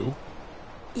here, too?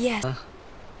 Yes.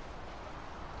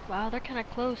 Wow, they're kind of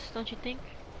close, don't you think?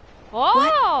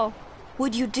 Oh! What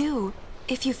would you do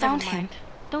if you found him?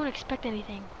 Don't expect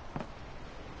anything.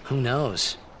 Who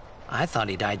knows? I thought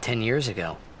he died 10 years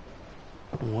ago.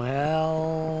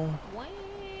 Well...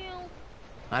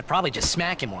 I'd probably just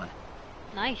smack him one.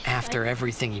 Nice. After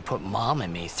everything he put Mom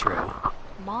and me through.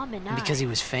 Mom and I. Because he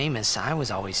was famous, I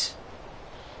was always...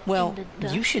 Well,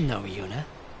 you should know, Yuna.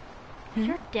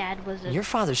 Your dad was a... Your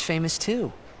father's famous,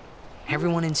 too.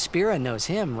 Everyone in Spira knows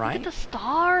him, right? Look at the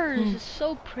stars. It's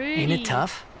so pretty. Ain't it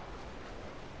tough?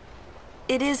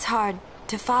 It is hard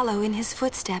to follow in his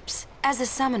footsteps as a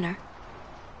summoner.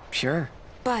 Sure.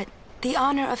 But the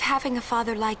honor of having a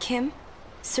father like him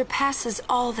surpasses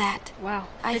all that. Wow,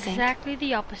 I think. exactly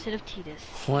the opposite of Titus.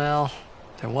 Well,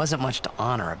 there wasn't much to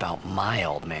honor about my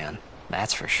old man,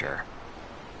 that's for sure.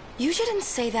 You shouldn't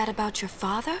say that about your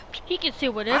father. He can say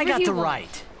whatever I got he the wants.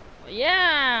 right.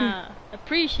 Yeah,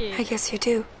 appreciate I it. guess you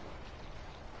do.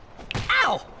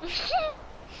 Ow!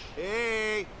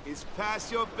 Hey, it's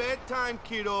past your bedtime,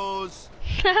 kiddos.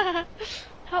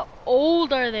 How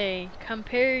old are they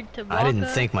compared to Waka? I didn't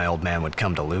think my old man would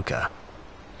come to Luca.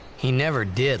 He never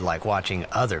did like watching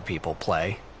other people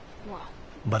play. Wow.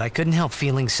 But I couldn't help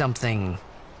feeling something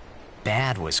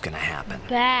bad was gonna happen.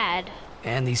 Bad.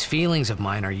 And these feelings of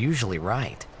mine are usually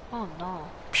right. Oh no.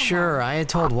 Sure, I had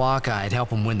told Waka I'd help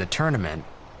him win the tournament,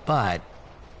 but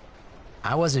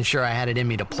I wasn't sure I had it in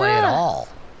me to play at all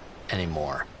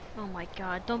anymore. Oh my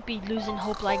god, don't be losing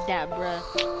hope like that, bruh.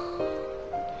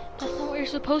 That's not what you're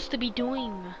supposed to be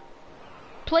doing.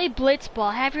 Play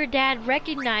blitzball, have your dad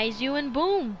recognize you, and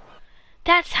boom.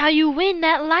 That's how you win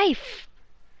that life.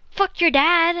 Fuck your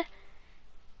dad.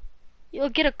 You'll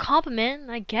get a compliment,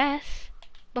 I guess.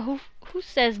 But who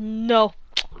says no?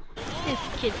 This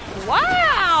kid.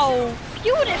 Wow!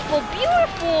 Beautiful,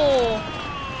 beautiful!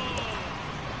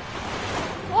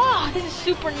 Oh, this is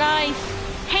super nice.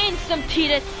 Handsome,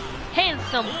 Titus.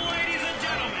 Handsome.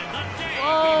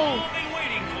 Whoa.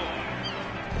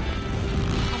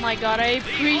 Oh my god, I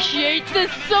appreciate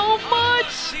this so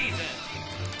much!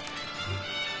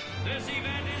 This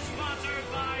event is sponsored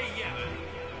by Yemen.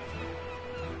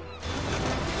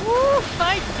 Woof,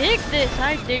 I dig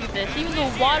this, Even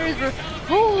the waters were,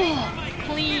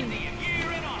 clean.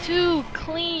 Too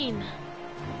clean.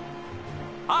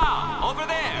 Ah, over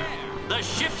there. The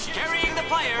ships carrying the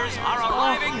players are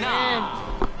arriving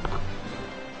now.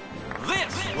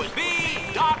 This would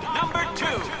be dock number 2.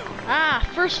 Ah,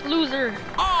 first loser.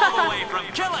 All the way from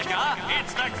Killica,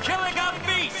 it's the Killica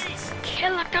Beasts.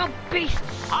 Killica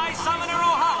Beasts. High Summoner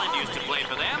O'Holland used to play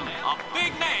for them. A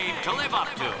big name to live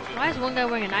up to. Why is one guy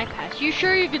wearing an eye patch? You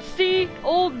sure you could see,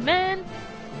 old man?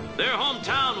 Their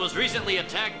hometown was recently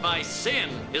attacked by Sin.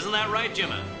 Isn't that right,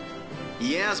 Jimma?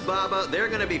 Yes, Baba. They're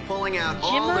going to be pulling out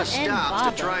all Jimma the and stops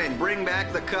Baba. to try and bring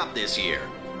back the cup this year.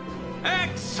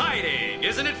 Exciting,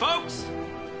 isn't it, folks?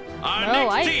 Our No,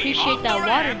 next I team appreciate on that the water,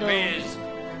 ramp though. is...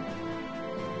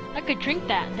 I could drink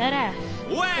that ass.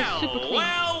 It's super clean.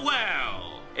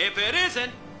 Well, if it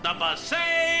isn't the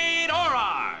Besaid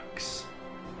Aurochs.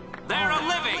 They're a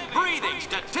living, breathing,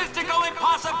 statistical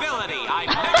impossibility. I've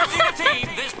never seen a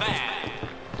team this bad.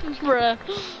 Bruh.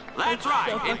 That's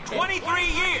right, in 23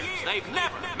 years, they've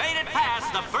never made it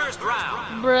past the first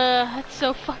round. Bruh, that's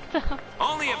so fucked up.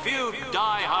 Only a few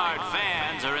die-hard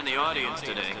fans are in the audience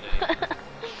today.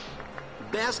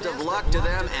 Best of luck to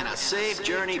them and a safe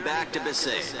journey back to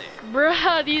Besaid.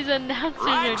 Bruh, these announcers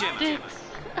Right, are Jim. dicks.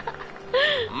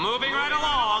 Moving right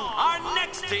along, our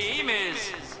next team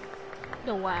is...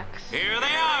 The wax. Here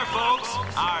they are, folks.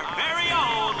 Our very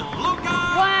own Luca.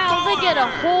 Wow, they get a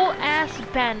whole ass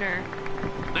banner.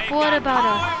 They've What got about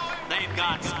power, they've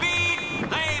got speed,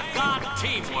 they've got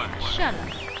teamwork. Shut up.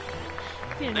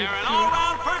 You don't need They're an to.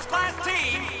 all-round first-class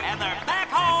team, and they're back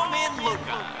home in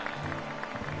Luca.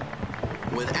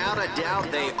 Without a doubt,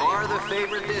 they are the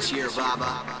favorite this year,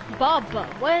 Baba. Baba,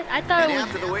 what? I thought And it was...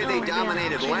 after the way they oh,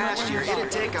 dominated yeah. last year, it'd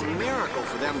take a miracle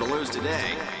for them to lose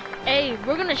today. Hey,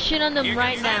 we're gonna shit on them You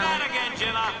right can say now. that again,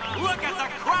 Jimma. Look at the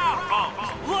crowd, folks.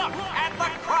 Look at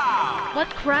the crowd. What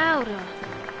crowd?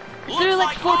 Looks There are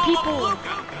like 4 all of people.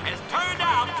 Luca has turned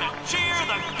out to cheer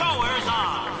the goers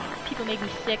on. People make me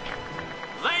sick.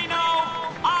 They know,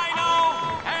 I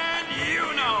know, and you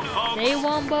know, folks. They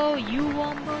wombo, you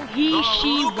wombo, he, The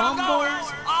she, Luca wombo. goers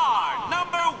are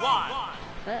number 1.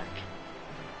 Fuck.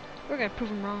 We're gonna prove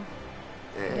them wrong.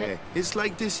 It's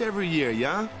like this every year,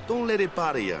 yeah? Don't let it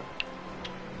bother you.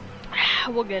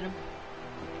 We'll get him.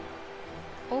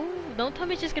 Oh, don't tell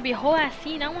me it's just gonna be a whole ass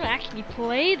scene. I wanna actually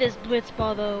play this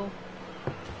blitzball though.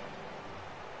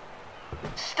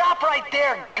 Stop right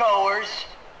there, goers.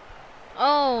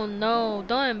 Oh no,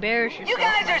 don't embarrass yourself. You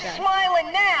guys my are guy.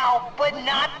 smiling now, but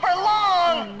not for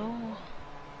long. Oh no.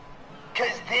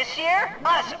 Cause this year,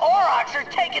 us Aurochs are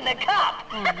taking the cup.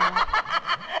 Oh no.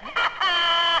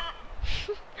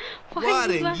 Why What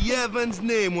are you in laughing? Yevon's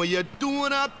name were you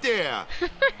doing up there?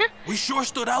 We sure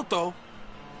stood out, though.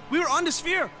 We were on the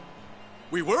sphere.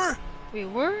 We were. We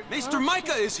were? Mr. Oh,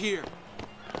 Micah is here.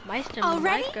 Meister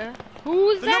Already? Micah.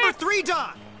 Who's The that? number 3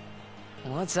 doc.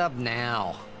 What's up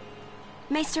now?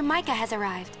 Maester Micah has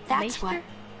arrived. That's Maester? what.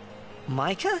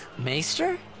 Micah?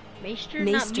 Maester? Maester,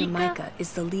 not Maester Mika? Micah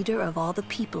is the leader of all the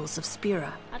peoples of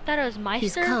Spira. I thought it was Meister.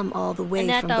 He's come all the way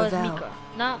and I from thought it was Bavel. Mika.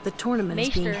 Not The tournament is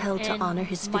being Maester held to and honor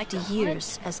his 50 Micah.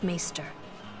 years as Maester.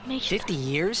 Maester. 50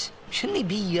 years? Shouldn't he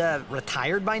be,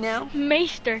 retired by now?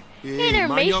 Maester. Hey, there,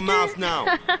 mind Maester. your mouth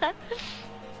now.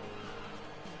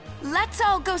 Let's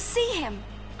all go see him.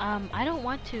 I don't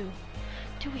want to.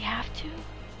 Do we have to?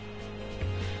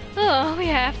 Oh, we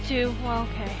have to. Well,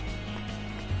 okay.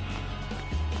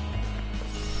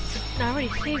 I already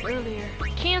saved earlier.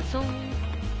 Cancel.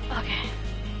 Okay.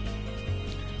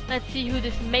 Let's see who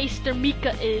this Maester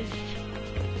Mika is.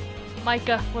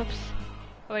 Micah. Whoops.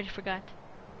 Already forgot.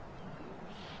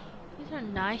 These are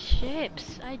nice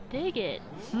ships. I dig it.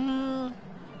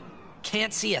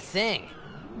 Can't see a thing.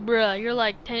 Bruh, you're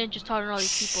like 10 inches taller than all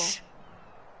these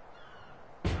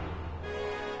people.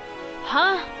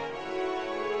 Huh?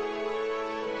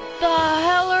 The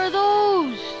hell are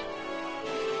those?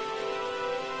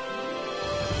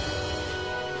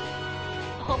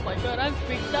 Oh my god, I'm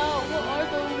freaked out. What are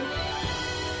those?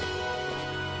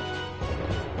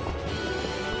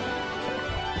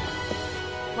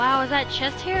 Wow, is that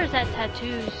chest hair or is that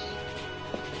tattoos?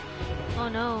 Oh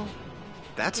no.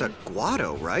 That's a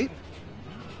Guado, right?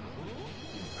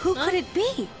 Who could it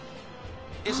be?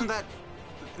 Isn't that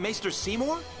Maester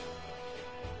Seymour?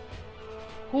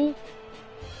 Who?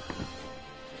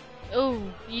 Oh,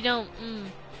 you don't.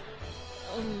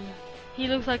 He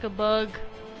looks like a bug.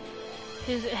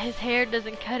 His hair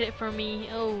doesn't cut it for me.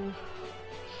 Oh,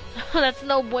 that's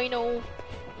no bueno.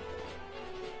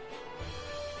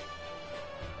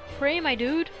 Pray, my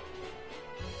dude.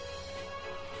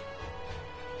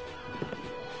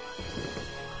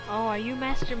 Oh, are you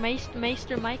Master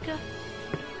Micah?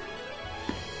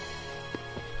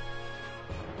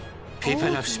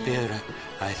 People of Spira,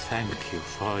 I thank you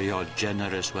for your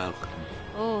generous welcome.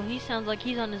 Oh, he sounds like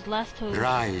he's on his last toes.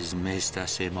 Rise, Maester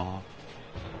Seymour.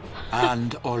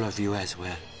 And all of you as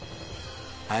well.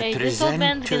 Hey, this old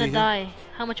man's gonna die.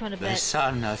 How much you wanna the bet?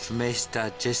 son of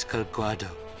Maester Jiskel Guado,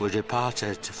 who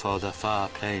departed for the far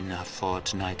plain a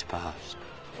fortnight past.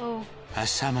 Oh. As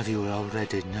some of you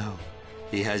already know,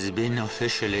 he has been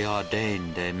officially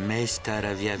ordained a Maester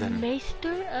of Yevon.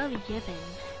 Maester of Yevon.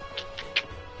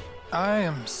 I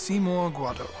am Seymour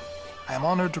Guado. I am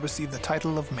honored to receive the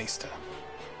title of Maester.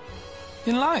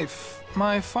 In life,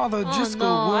 my father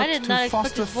Jiskel worked to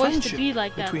foster friendship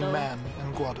between man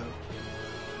and Guado.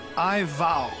 I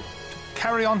vow to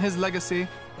carry on his legacy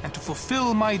and to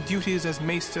fulfill my duties as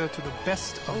Maester to the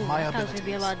best of my abilities. That's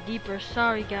gonna be a lot deeper.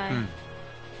 Sorry, guy.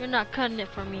 You're not cutting it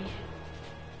for me.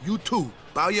 You too.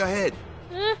 Bow your head.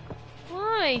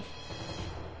 Why?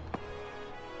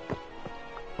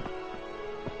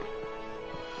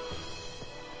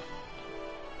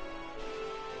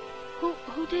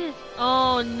 Who did?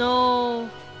 Oh no.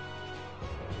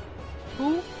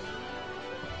 Who?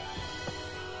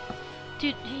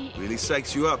 Dude, he really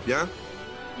psychs you up, yeah?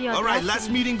 All right,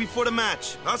 last meeting before the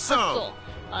match. Hustle.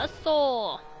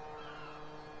 Hustle.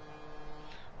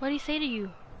 What'd he say to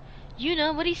you?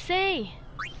 Yuna, what'd he say?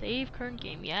 Save current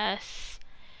game. Yes.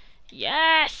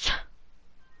 Yes.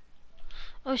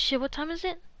 Oh shit, what time is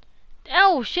it?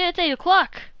 Oh shit, it's 8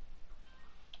 o'clock.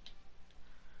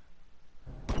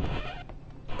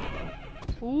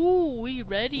 Ooh, we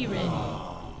ready.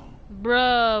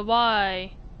 Bruh,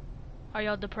 why? Are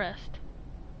y'all depressed?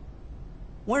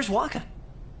 Where's Waka?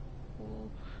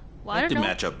 Well, I don't know. The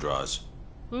matchup draws.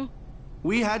 Who?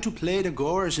 We had to play the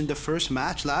Goers in the first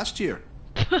match last year.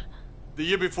 The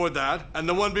year before that, and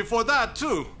the one before that,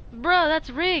 too. Bro, that's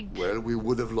rigged. Well, we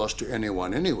would have lost to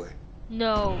anyone anyway.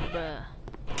 No, bruh.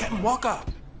 Captain Waka.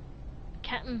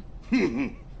 Captain.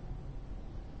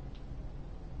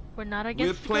 We're not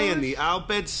against We're playing the Al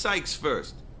Bhed Sykes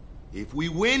first. If we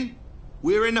win,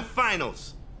 we're in the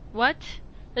finals. What?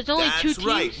 There's only two teams? That's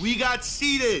right. We got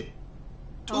seeded.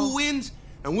 2 wins,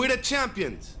 and we're the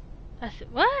champions. That's it.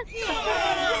 What?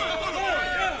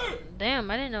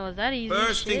 Damn, I didn't know it was that easy.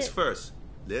 First things first.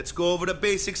 Let's go over the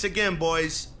basics again,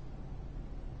 boys.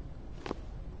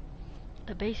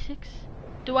 The basics?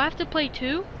 Do I have to play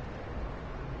 2?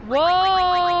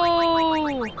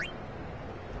 Whoa!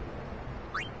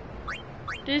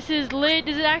 This is lit.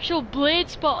 This is actual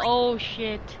blitzball. Oh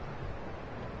shit.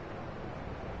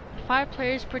 5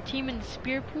 players per team in the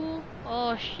spear pool.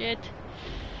 Oh shit.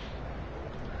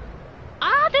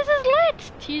 Ah, this is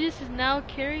lit. Tidus is now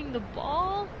carrying the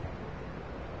ball.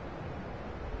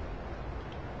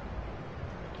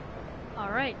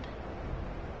 Alright.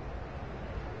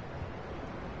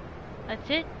 That's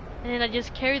it. And then I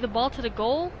just carry the ball to the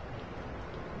goal.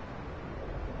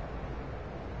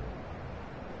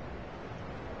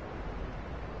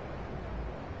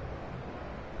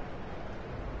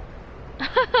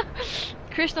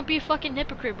 Chris, don't be a fucking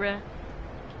hypocrite, bruh.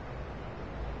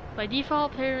 By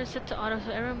default, player is set to auto, so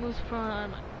everyone moves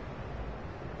from.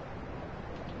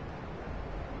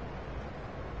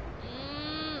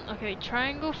 Okay,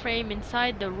 triangle frame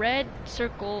inside the red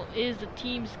circle is the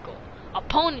team's goal.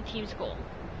 Opponent team's goal.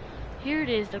 Here it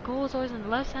is. The goal is always on the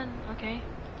left hand. Okay.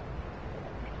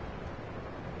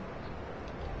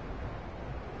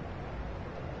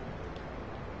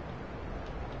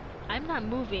 I'm not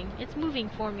moving. It's moving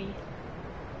for me.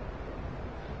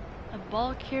 A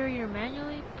ball carrier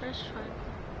manually? Press triangle.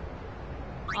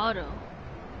 Auto.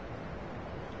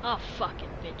 Oh, fucking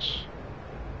bitch.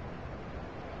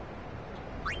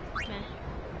 Man.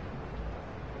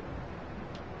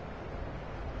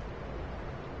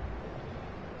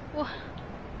 What?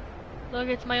 Look,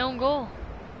 it's my own goal.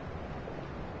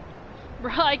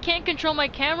 Bro, I can't control my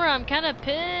camera. I'm kind of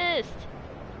pissed.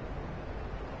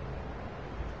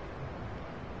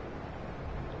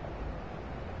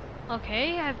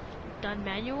 Okay, I've done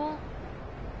manual.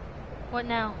 What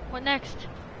now? What next?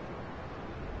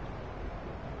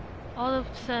 All of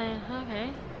a sudden,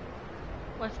 okay.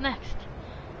 What's next?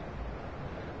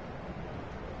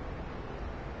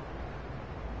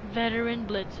 Veteran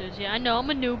blitzers. Yeah, I know, I'm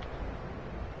a noob.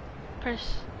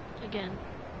 Press again.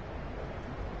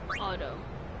 Auto.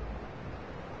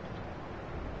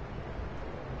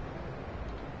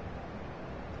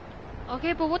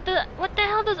 Okay, but what the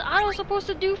hell does auto supposed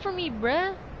to do for me,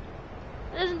 bruh?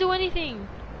 It doesn't do anything.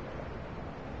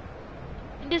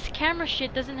 And this camera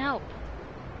shit doesn't help.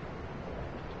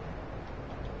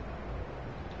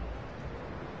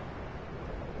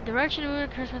 Direction of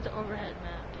the corresponds to overhead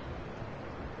map.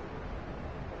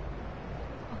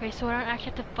 Okay, so I don't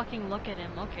actually have to fucking look at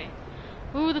him. Okay.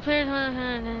 Ooh, the players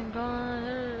and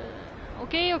gone.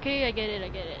 Okay, okay, I get it, I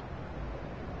get it.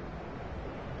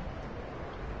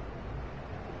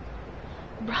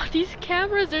 Bro, these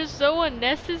cameras are so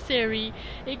unnecessary.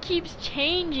 It keeps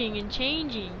changing and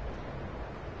changing.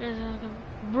 There's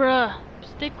bruh,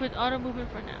 stick with auto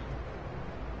movement for now.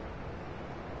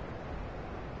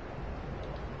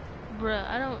 Bruh,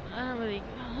 I don't really.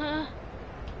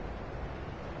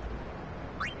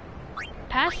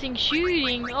 Passing,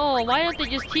 shooting. Oh, why don't they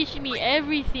just teach me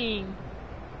everything?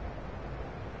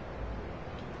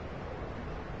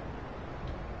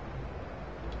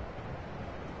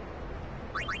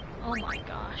 Oh my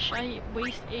gosh, I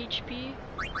waste HP.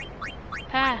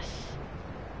 Pass.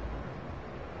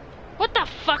 What the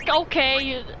fuck?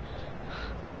 Okay.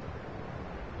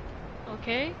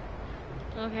 Okay.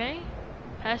 Okay.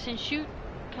 Pass and shoot.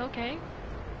 Okay.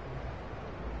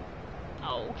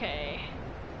 Okay.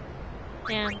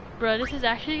 Damn, bro, this is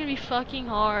actually gonna be fucking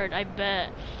hard, I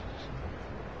bet.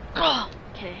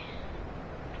 Okay.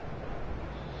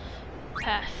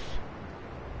 Pass.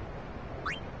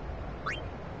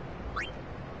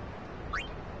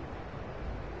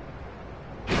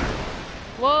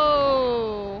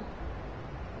 Whoa!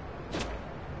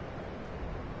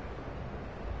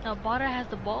 Now Bhed has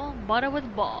the ball. Bhed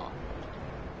with ball.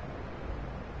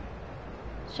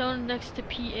 Shown next to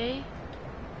PA.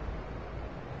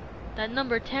 That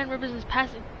number 10 represents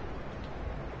passing.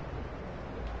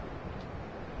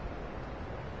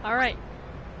 Alright.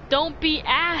 Don't be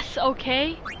ass,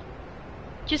 okay?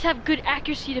 Just have good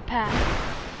accuracy to pass.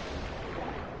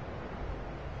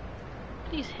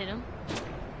 Please hit him.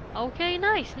 Okay,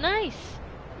 nice, nice.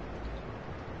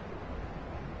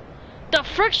 The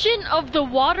friction of the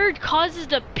water causes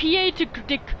the PA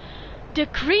to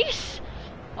decrease?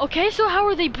 Okay, so how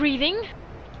are they breathing?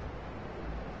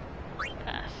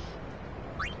 Pass.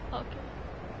 Okay.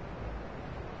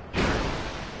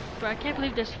 Bro, I can't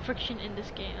believe there's friction in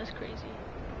this game. That's crazy.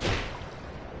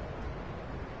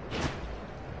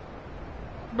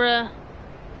 Bruh.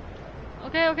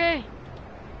 Okay, okay.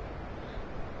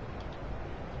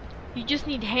 You just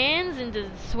need hands and to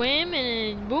swim,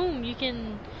 and then boom, you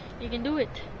can do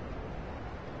it.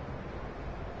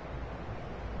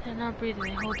 They're not breathing,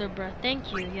 they hold their breath.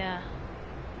 Thank you, yeah.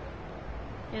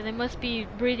 Yeah, they must be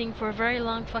breathing for a very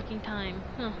long fucking time.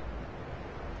 Huh.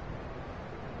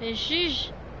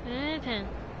 Sheesh. 10.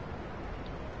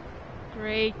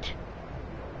 Great.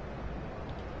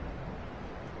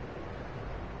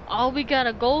 Oh, we got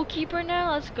a goalkeeper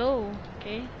now? Let's go.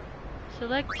 Okay.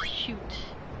 Select shoot.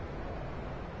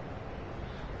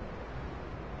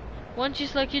 Once you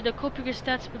select you, the goalkeeper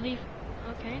stats believe.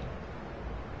 Okay.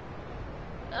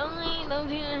 Only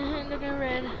look at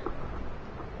red.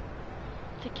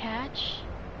 To catch.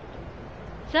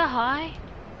 Is that high?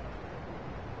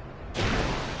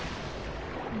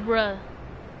 Bruh.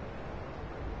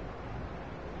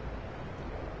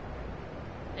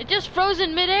 It just froze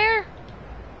in midair?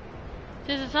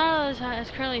 Says it's not as high,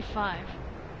 it's currently 5.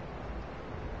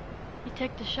 You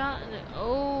take the shot and then,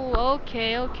 oh,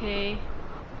 okay, okay.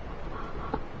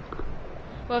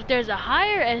 Well, if there's a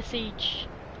higher SH.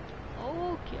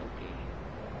 Okay, okay.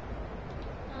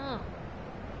 Oh.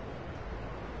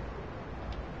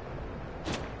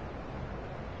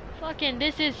 Fucking,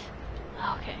 this is...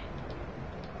 Okay.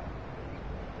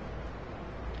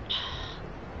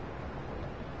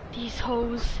 These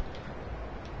hoes.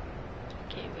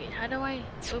 Okay, wait, how do I...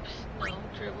 Oops, no,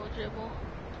 dribble.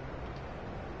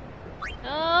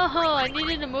 Oh, I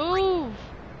needed to move!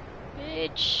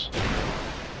 Bitch!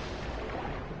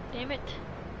 Damn it.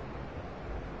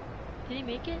 Did he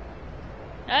make it?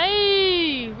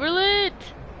 Hey! We're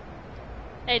lit!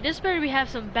 Hey, this better we have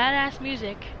some badass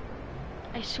music.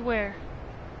 I swear.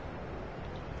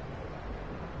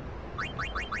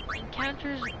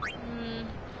 Encounters...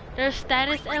 There's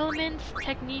status elements,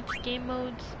 techniques, game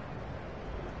modes.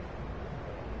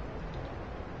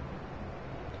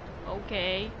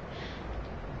 Okay.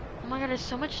 Oh my god, there's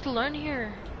so much to learn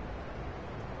here.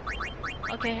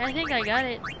 Okay, I think I got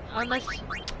it. Unless...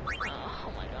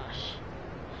 Oh my gosh.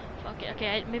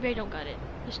 Okay, maybe I don't got it.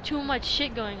 There's too much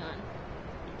shit going on.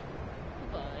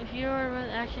 But if you're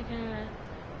action can...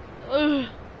 Ugh.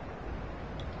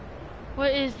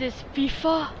 What is this,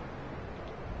 FIFA?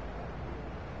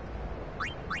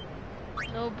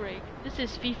 No break. This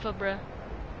is FIFA, bruh.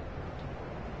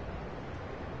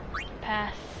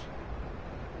 Pass.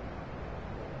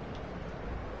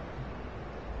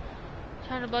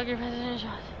 Trying to block your passing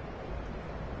shot.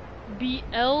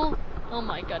 BL? Oh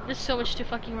my god, there's so much to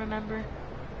fucking remember.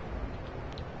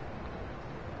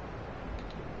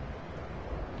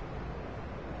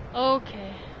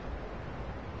 Okay.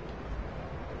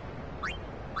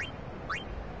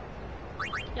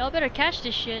 Y'all better catch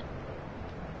this shit.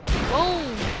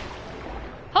 Boom!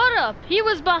 Hold up! He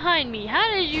was behind me. How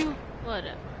did you...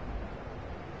 Whatever.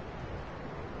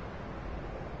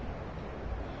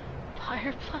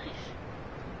 Fireplace?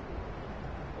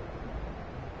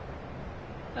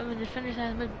 I'm a defender's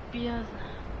has my BS.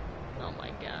 Oh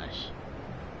my gosh.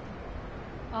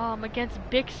 Oh, I'm against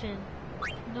Bixen.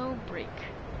 No break.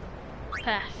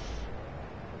 Pass.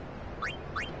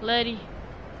 Letty.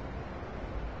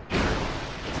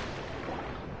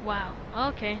 Wow.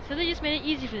 Okay, so they just made it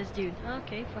easy for this dude.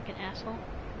 Okay, fucking asshole.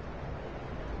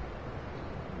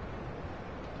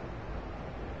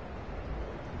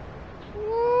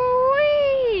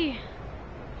 Woo-wee!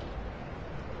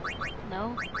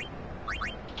 No.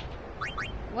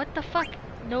 What the fuck?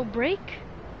 No break?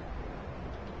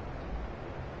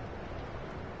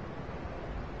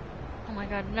 Oh my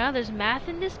god, now there's math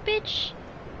in this bitch?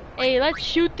 Hey, let's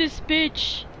shoot this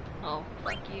bitch! Oh,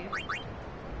 fuck you.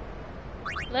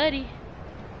 Letty.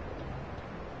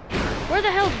 Where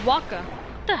the hell's Waka?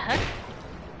 What the heck?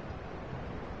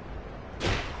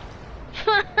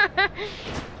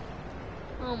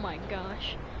 Oh my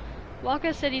gosh.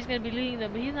 Waka said he's gonna be leading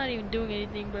them, but he's not even doing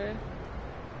anything, bro.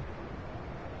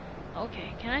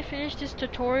 Okay, can I finish this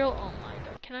tutorial? Oh my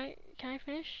god, can I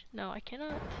finish? No, I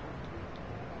cannot.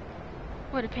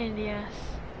 What a pain in the ass.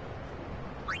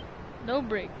 No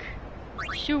break.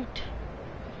 Shoot.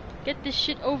 Get this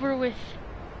shit over with.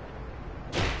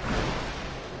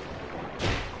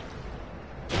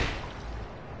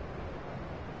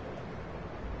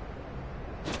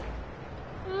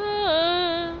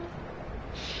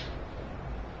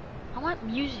 I want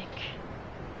music.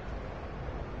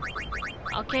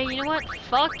 Okay, you know what?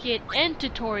 Fuck it. End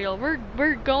tutorial.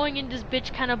 We're going in this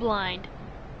bitch kinda blind.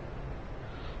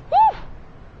 Woo!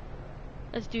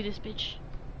 Let's do this bitch.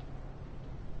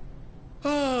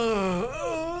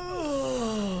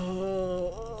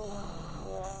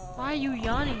 Why are you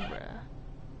yawning,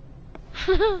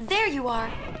 bruh? There you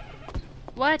are.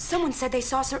 What? Someone said they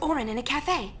saw Sir Orin in a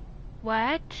cafe.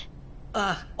 What?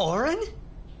 Orin?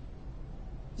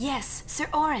 Yes, Sir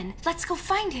Orin. Let's go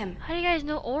find him. How do you guys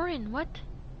know Orin? What?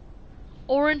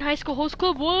 Orin High School Host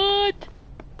Club? What?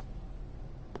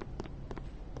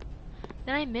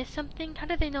 Did I miss something? How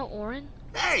did they know Orin?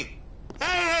 Hey!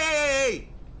 Hey!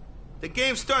 The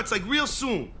game starts like real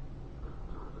soon.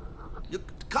 You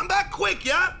come back quick,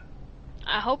 yeah?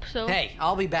 I hope so. Hey,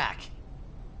 I'll be back.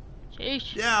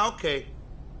 Sheesh. Yeah, okay.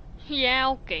 Yeah,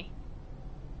 okay.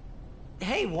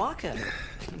 Hey, Waka.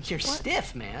 You're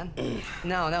stiff, man.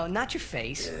 No, not your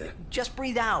face. Just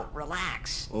breathe out.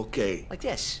 Relax. Okay. Like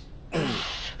this.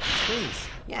 Breathe.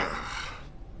 Yeah.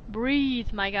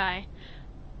 Breathe, my guy.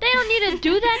 They don't need to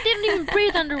do that. They don't even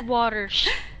breathe underwater.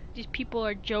 These people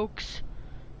are jokes.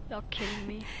 Y'all kidding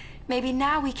me? Maybe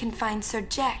now we can find Sir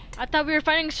Jekt. I thought we were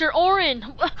finding Sir Orin.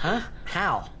 Huh?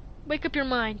 How? Wake up your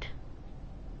mind.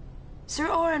 Sir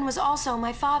Orin was also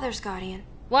my father's guardian.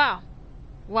 Wow.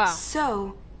 Wow.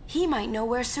 So, he might know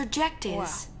where Sir Jekt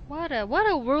is. Wow. What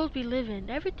a world we live in.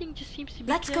 Everything just seems to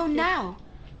be Let's go now.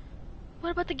 What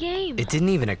about the game? It didn't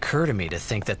even occur to me to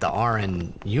think that the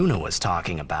Arin Yuna was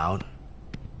talking about,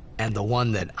 and the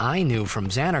one that I knew from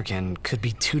Xanarkin could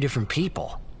be two different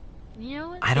people. You know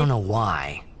what? I don't know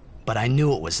why, but I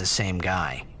knew it was the same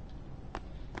guy.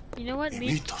 You know what?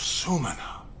 Emito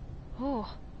Sumana.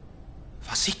 Oh.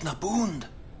 Vasikna Bund.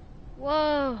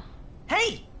 Whoa.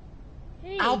 Hey!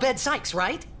 Bhed Sykes,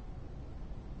 right?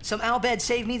 Some Bhed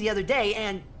saved me the other day,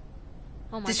 and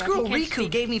oh my this God, girl Riku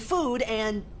gave me food,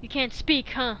 and... You can't speak,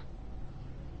 huh?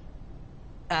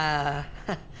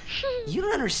 You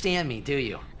don't understand me, do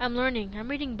you? I'm learning. I'm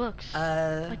reading books.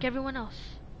 Like everyone else.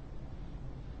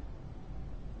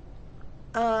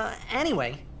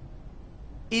 Anyway.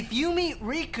 If you meet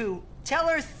Riku, tell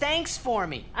her thanks for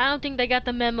me. I don't think they got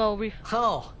the memo.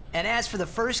 Oh, and as for the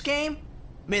first game,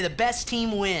 may the best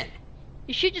team win.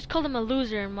 You should just call him a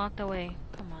loser and walked away.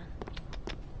 Come on.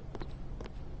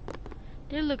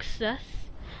 They look sus.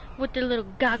 With their little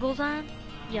goggles on.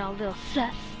 Y'all little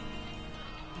sus.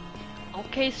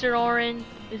 Okay, Sir Orin.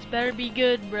 This better be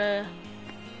good, bruh.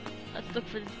 Let's look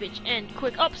for this bitch. And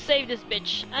quick. Up, save this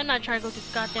bitch. I'm not trying to go through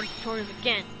this goddamn tutorial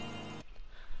again.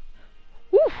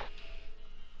 Woo!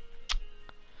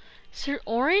 Sir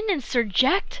Orin and Sir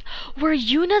Jack were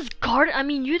Yuna's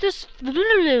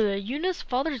Yuna's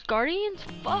father's guardians?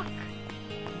 Fuck.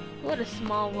 What a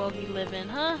small world we live in,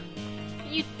 huh?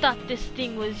 You thought this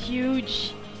thing was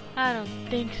huge? I don't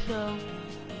think so.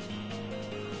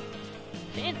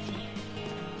 Fancy.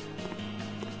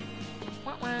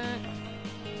 Wah wah.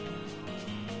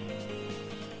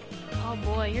 Oh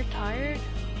boy, you're tired?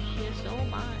 Shit, so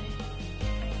am I.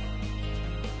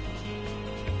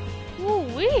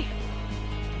 Ooh-wee!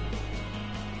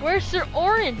 Where's Sir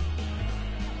Orin?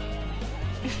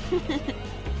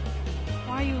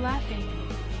 Why are you laughing?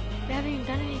 We haven't even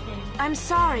done anything. I'm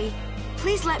sorry.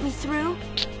 Please let me through.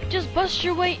 Just bust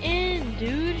your way in,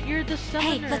 dude. You're the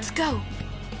summoner. Hey, let's go.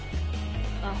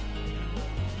 Oh.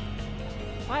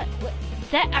 What? Is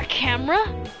that a camera?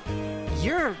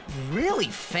 You're really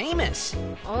famous.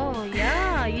 Oh,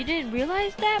 yeah. You didn't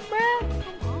realize that, bruh?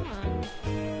 Come on.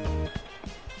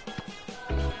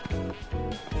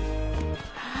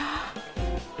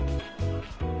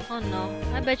 Oh no,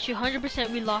 I bet you 100%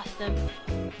 we lost them.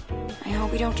 I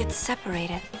hope we don't get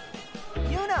separated.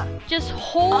 Yuna! Just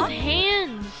hold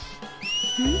hands!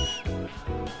 Hmm?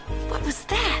 What was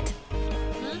that?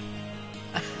 Hmm?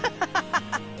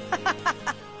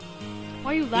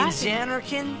 Why are you laughing? In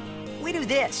Xanarkin, we do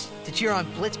this to cheer on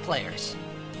Blitz players.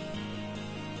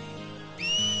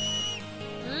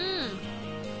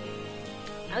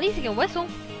 At least you can whistle.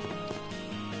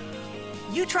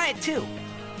 You try it too.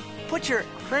 Put your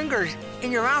fingers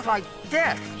in your mouth like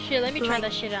this. Shit, let me try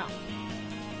that shit out.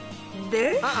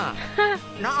 This?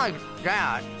 Not like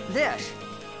that. This.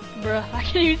 Bruh, I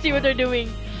can't even see what they're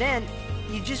doing. Then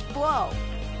you just blow.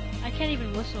 I can't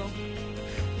even whistle.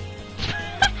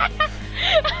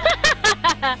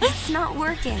 It's not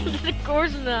working. Of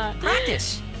course not.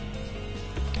 Practice.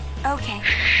 Okay.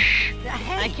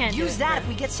 Hey, I can't use do it, that bro. if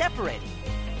we get separated.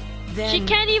 Then She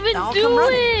can't even I'll do come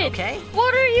running, it! Okay?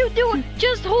 What are you doing?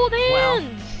 Just hold hands! Well,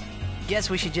 guess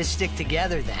we should just stick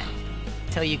together then.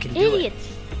 Till you can do it. Idiots!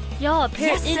 Y'all a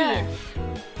pair of Yes, sir.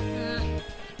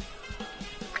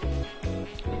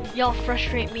 idiots. Y'all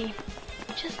frustrate me.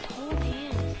 Just hold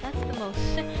hands.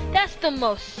 That's the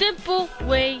most simple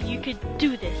way you could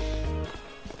do this.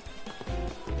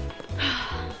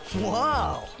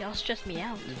 Whoa! Y'all stress me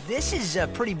out. This is a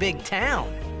pretty big town.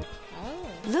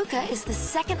 Luca is the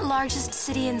second largest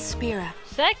city in Spira.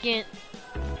 Second?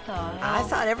 The hell? I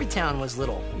thought every town was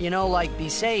little. You know, like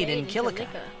Besaid and Kilika.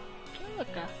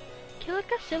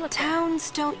 Kilika, Silica. Towns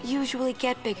don't usually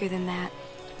get bigger than that.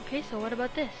 Okay, so what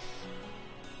about this?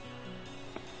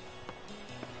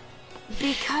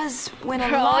 Because when a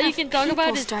Bro, all lot you of can talk people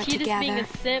about is start Titus being together,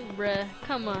 a simp, bruh.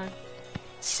 Come on.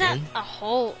 Sin? Not a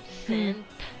whole simp.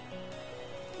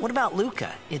 What about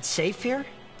Luca? It's safe here?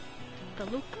 The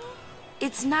Luca?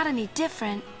 it's not any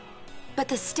different. But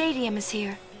the stadium is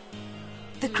here.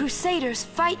 The Crusaders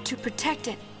fight to protect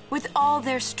it with all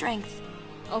their strength.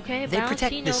 Okay, They but I don't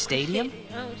protect see the no stadium?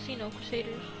 I don't see no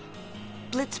Crusaders.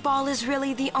 Blitzball is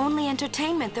really the only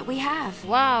entertainment that we have.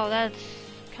 Wow, that's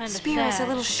kind of Spira's sad. a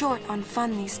little short on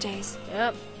fun these days.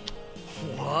 Yep.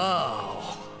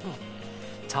 Whoa.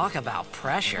 Talk about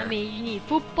pressure. I mean, you need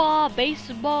football,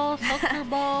 baseball, soccer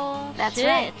ball. That's Shit,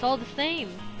 right. It's all the same.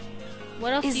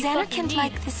 What else Is do you fucking Xanarkin need?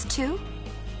 like this too?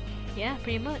 Yeah,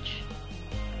 pretty much.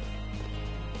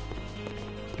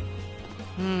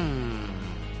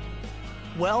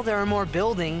 Well, there are more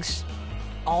buildings,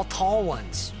 all tall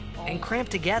ones, and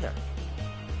cramped together.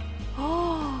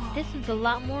 Oh. This is a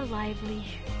lot more lively.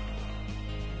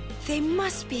 They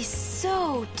must be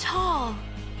so tall.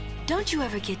 Don't you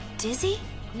ever get dizzy?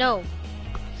 No.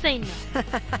 Say no.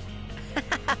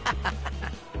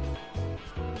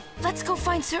 Let's go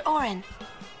find Sir Orin.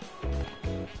 I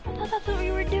thought that's what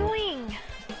we were doing.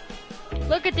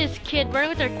 Look at this kid running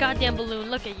with her goddamn balloon.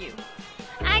 Look at you.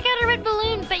 I got a red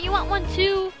balloon. Bet you want one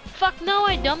too? Fuck no,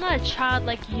 I don't. I'm not a child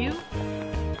like you,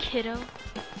 kiddo.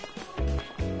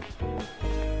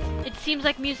 It seems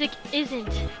like music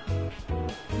isn't.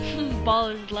 Ball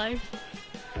is life.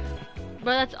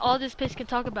 But that's all this place can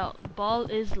talk about. Ball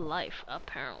is life,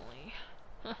 apparently.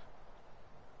 Huh.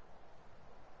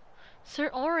 Sir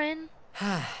Orin.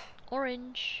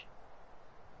 Orange.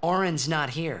 Orin's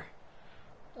not here.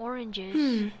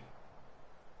 Oranges.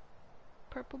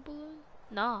 Purple balloon?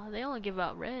 Nah, they only give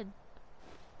out red.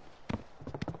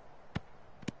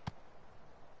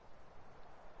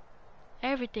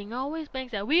 Everything always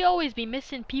bangs out. We always be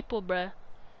missing people, bruh.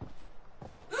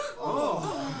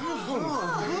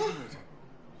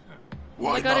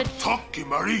 Why I gotta not talk,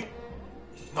 Kimari?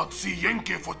 Not see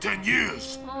Yenke for 10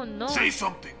 years. Oh no. Say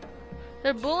something.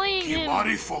 They're bullying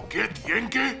Kimari him. forget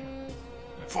Yenke?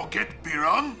 Forget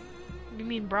Biran? You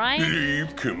mean Brian?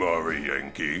 Leave Kimari,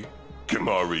 Yankee.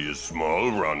 Kimari is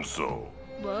small, Ranso.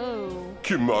 Whoa.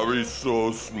 Kimari's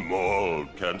so small,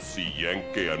 can't see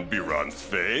Yankee and Biran's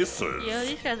faces. Yo,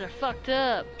 these guys are fucked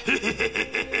up.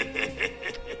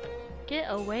 Get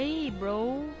away,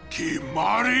 bro.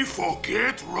 Kimari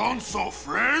forget Ronso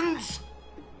friends?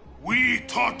 We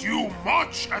taught you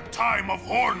much at time of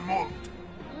Hornmund.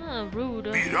 Rude.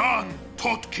 Biran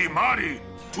taught Kimari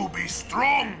to be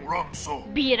strong, Ronso.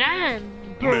 Biran.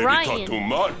 Maybe Brian. taught too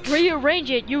much.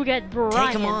 Rearrange it, you get Brian.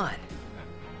 Take him on.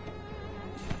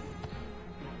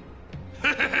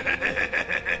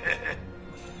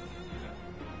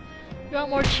 You want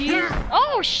more cheers?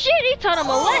 Oh shit, he taught him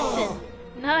a lesson.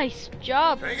 Nice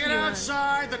job. Bring it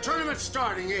outside. The tournament's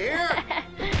starting, you hear?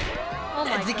 Oh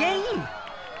my the God. game.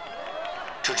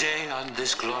 Today, on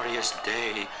this glorious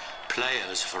day,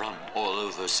 players from all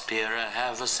over Spira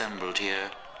have assembled here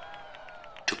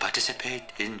to participate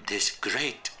in this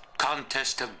great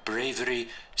contest of bravery,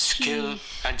 skill,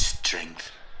 and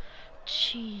strength.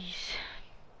 Jeez.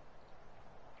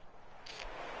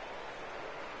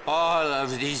 All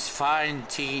of these fine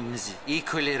teams,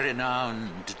 equally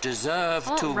renowned, deserve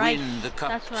to Right. win the cup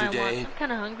That's what today. I want. I'm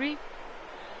kind of hungry.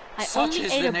 I Such only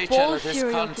is ate the a nature bowl of this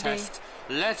cereal contest. today.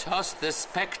 Let us, the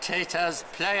spectators,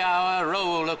 play our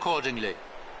role accordingly.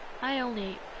 I only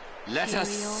ate Let us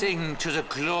cereal. sing to the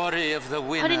glory of the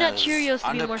winners Honey Nut Cheerios, to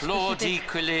and be more applaud specific.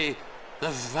 equally the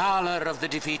valor of the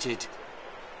defeated.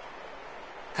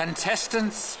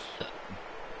 Contestants,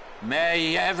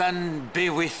 may heaven be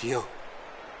with you.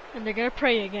 And they're gonna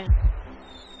pray again.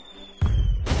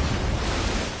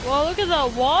 Whoa, look at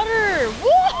that water!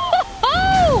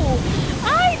 Whoa!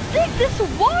 I dig this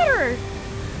water!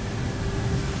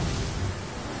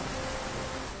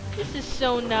 This is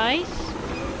so nice.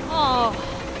 Oh.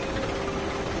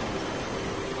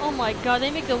 Oh my God, they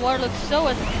make the water look so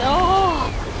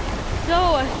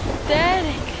so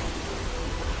aesthetic.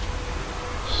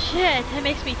 Shit, that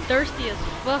makes me thirsty as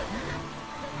fuck.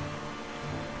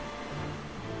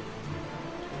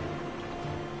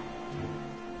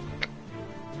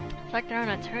 It's like they're on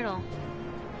a turtle.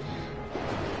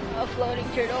 A floating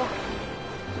turtle.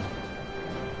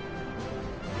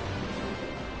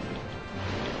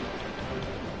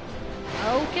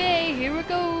 Okay, here it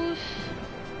goes.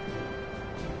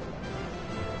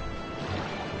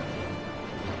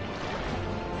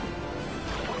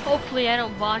 Hopefully I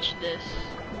don't botch this.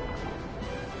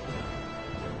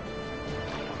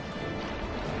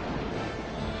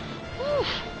 Whew.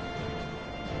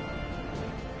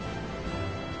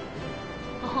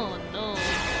 Oh no.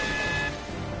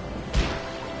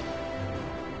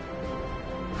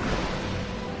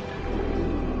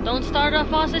 Don't start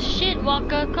off us as shit,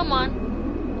 Waka. Come on.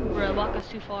 Bruh, Waka's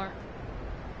too far.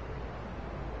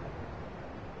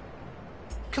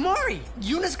 Kamari,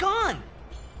 Yuna's gone.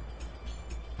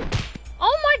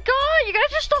 Oh my God! You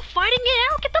guys are still fighting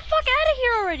it out. Get the fuck out of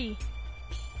here already.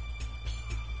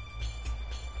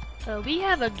 We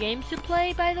have a game to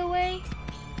play, by the way.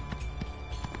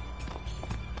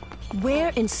 Where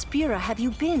in Spira have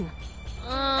you been?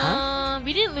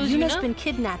 We didn't lose Yuna's Yuna. been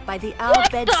kidnapped by the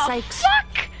What Bhed the Sykes.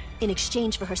 fuck? In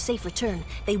exchange for her safe return,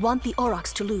 they want the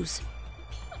Aurochs to lose.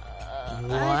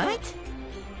 What? If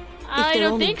I they're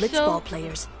don't only think blitzball so.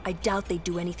 players, I doubt they'd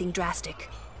do anything drastic.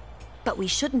 But we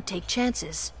shouldn't take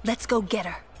chances. Let's go get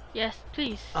her. Yes,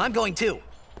 please. I'm going too.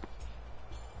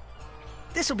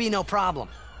 This'll be no problem.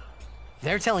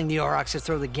 They're telling the Aurochs to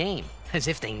throw the game. As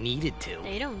if they needed to.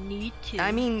 They don't need to.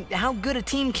 I mean, how good a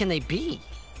team can they be?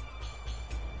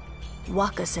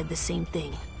 Waka said the same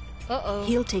thing. Uh-oh.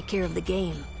 He'll take care of the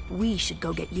game. We should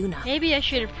go get Yuna. Maybe I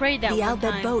should have prayed that the one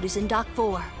time. Al Bhed boat is in Dock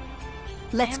 4.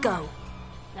 Let's go.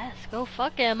 Let's go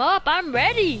fuck him up. I'm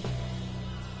ready.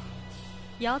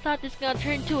 Y'all thought this was gonna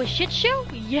turn into a shit show?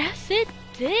 Yes, it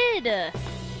did.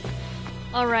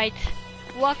 Alright.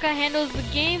 Waka handles the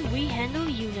game. We handle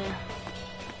Yuna.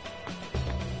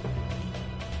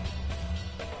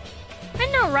 I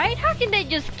know, right? How can they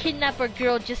just kidnap a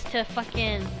girl just to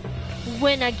fucking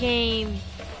win a game?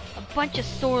 A bunch of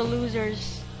sore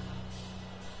losers.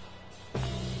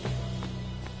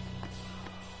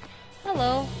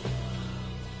 Hello.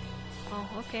 Oh,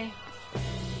 okay.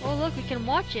 Oh, look, we can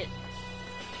watch it.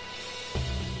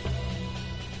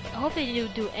 I hope they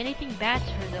didn't do anything bad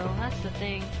to her, though. That's the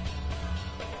thing.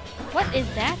 What is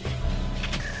that?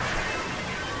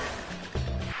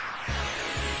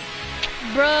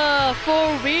 Bruh,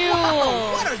 for real!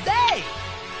 Whoa, what are they?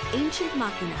 Ancient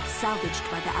machina salvaged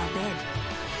by the Al Bhed.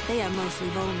 They are mostly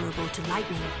vulnerable to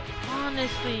lightning.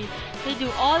 Honestly, they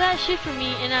do all that shit for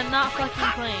me and I'm not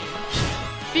fucking playing.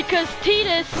 Because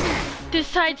Titus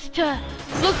decides to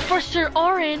look for Sir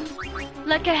Orin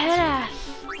like a head ass.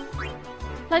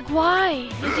 Like, why?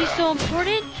 Is he so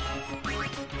important?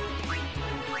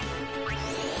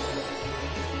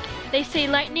 They say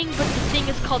lightning, but the thing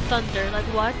is called thunder. Like,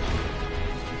 what?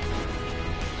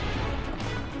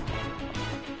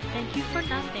 Thank you for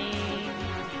nothing.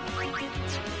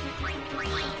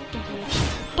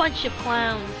 Bunch of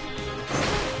clowns.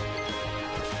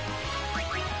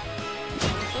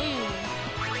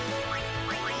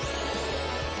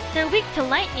 They're weak to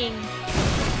lightning,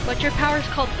 but your power is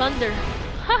called thunder.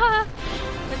 Haha!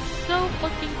 That's so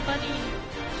fucking funny.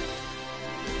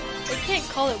 They can't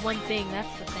call it one thing,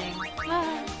 that's the thing.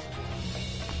 Ah.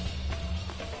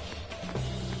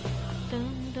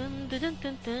 Dun, dun, dun, dun,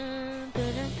 dun, dun,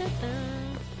 dun, dun,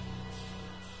 dun.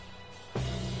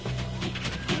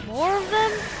 More of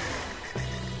them?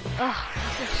 Ugh,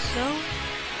 these are so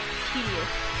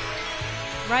tedious.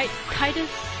 Right,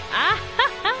 Titus? Ah,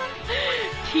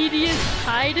 tedious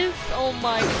Titus? Oh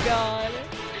my god.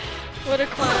 What a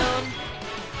clown.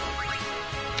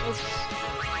 Oops.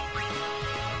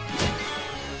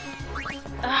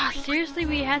 Ah, seriously,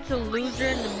 we had to lose her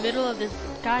in the middle of this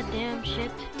goddamn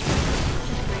shit?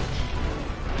 Just great.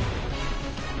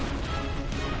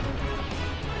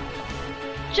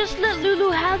 Just let Lulu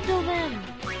handle them!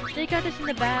 They got this in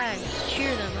the bag. Just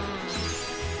cheer them on.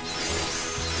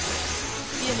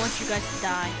 We don't want you guys to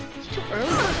die. It's too early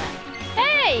for that.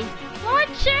 Hey!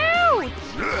 Watch out!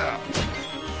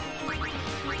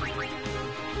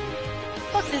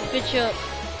 Fuck this bitch up.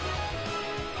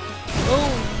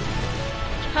 Boom.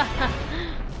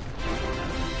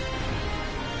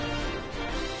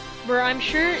 Bro, I'm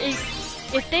sure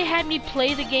if they had me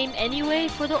play the game anyway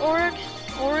for the Orin,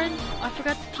 I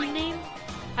forgot the team name,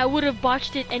 I would have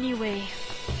botched it anyway.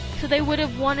 So they would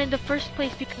have won in the first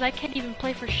place because I can't even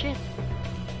play for shit.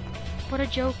 What a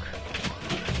joke.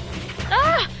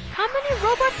 Ah! How many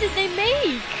robots did they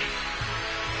make?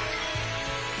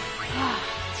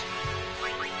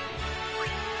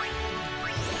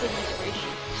 Goodness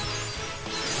gracious.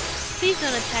 Please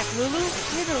don't attack Lulu.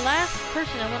 You're the last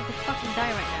person I want to fucking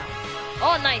die right now.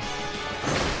 Oh, nice.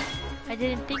 I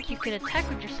didn't think you could attack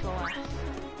with your slow ass.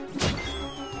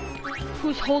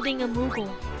 Who's holding a Moogle?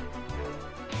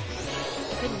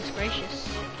 Goodness gracious.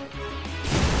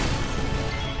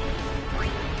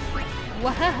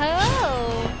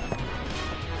 Whoa!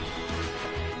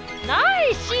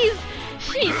 Nice!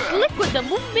 She's slick with the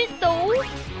movement though.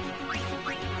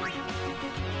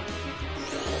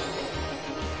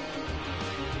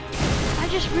 I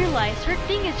just realized her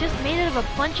thing is just made out of a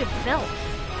bunch of belts.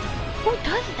 Who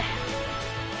does that?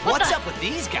 What's up with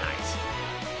these guys?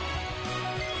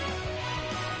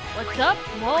 What's up?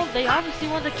 Well, they obviously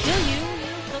want to kill you,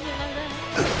 something like that.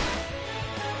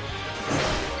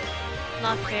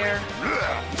 Not fair.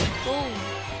 Boom,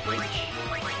 bitch.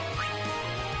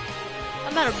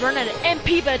 I'm about to run out of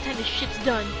MP by the time this shit's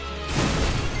done.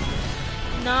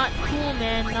 Not cool,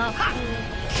 man. Not cool.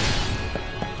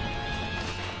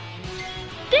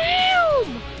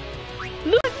 Damn!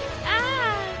 Look!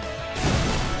 Ah!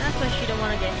 That's why she don't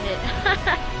want to get hit.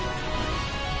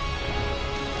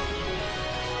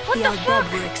 What the fuck?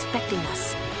 Bhed were expecting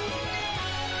us.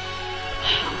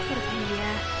 What a pain in the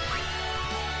ass.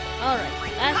 Alright,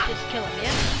 let's just kill him,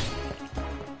 yeah?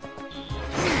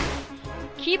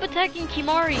 Keep attacking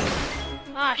Kimari.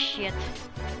 Ah, shit.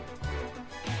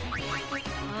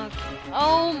 Okay.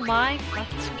 Oh my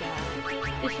fucking god.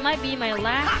 This might be my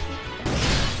last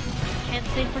Can't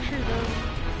say for sure though.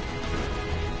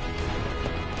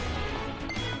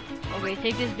 Okay,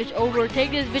 take this bitch over.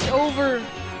 Take this bitch over.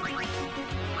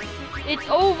 It's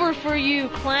over for you,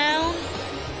 clown.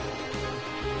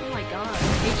 Oh my god.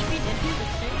 HP didn't do the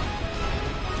same.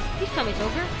 Please tell me it's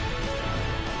over.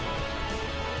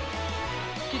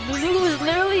 Dude, Lulu is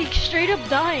literally straight up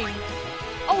dying.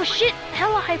 Oh shit!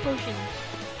 Hella high potions.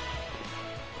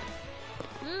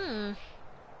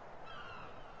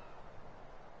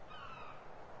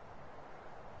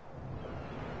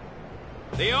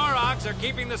 The Aurochs are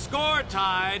keeping the score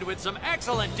tied with some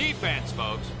excellent defense,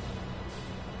 folks.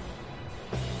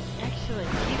 Excellent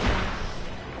defense.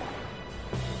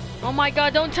 Oh my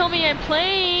god, don't tell me I'm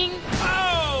playing!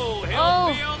 Oh!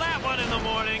 He'll feel that one in the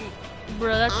morning.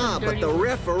 Bro, that's a dirty but the one.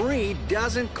 referee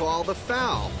doesn't call the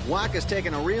foul. Waka's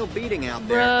taking a real beating out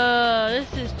there. Bruh,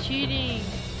 this is cheating.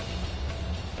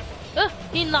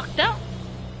 He knocked out.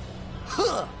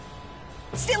 Huh!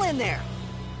 Still in there.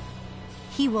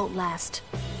 He won't last.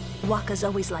 Waka's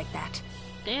always like that.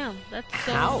 Damn, that's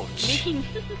so Ouch. mean.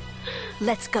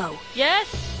 Let's go.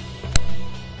 Yes.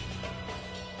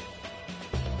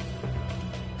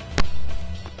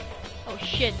 Oh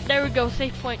shit! There we go.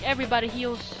 Save point. Everybody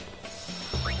heals.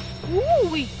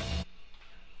 Woo-wee.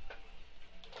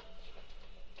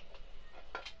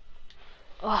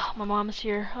 Oh, my mom's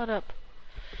here. Hold up.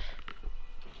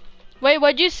 Wait,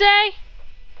 what'd you say?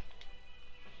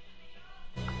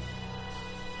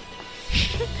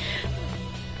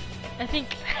 I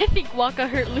think Waka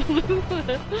hurt Lulu.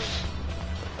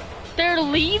 They're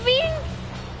leaving?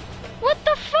 What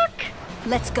the fuck?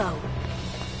 Let's go.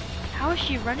 How is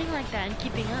she running like that and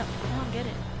keeping up? I don't get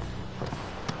it.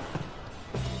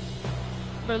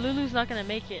 But Lulu's not gonna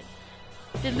make it.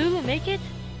 Did Lulu make it?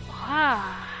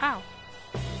 Ah, how?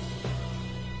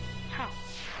 How?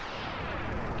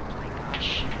 Oh my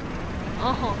gosh.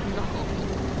 Oh no.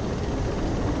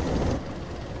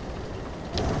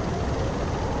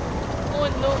 Oh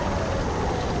no.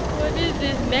 What is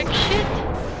this, mech shit?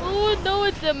 Oh no,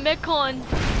 it's a mechon.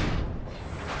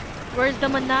 Where's the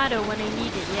Monado when I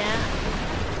need it, yeah?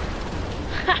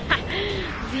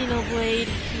 Xenoblade.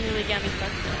 You really got me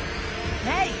fucked up.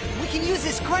 Hey, we can use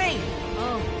this crane.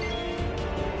 Oh.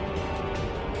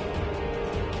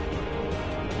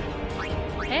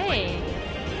 Hey.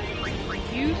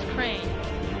 Use crane.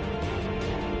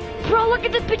 Bro, look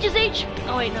at this bitch's H.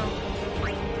 Oh wait, no.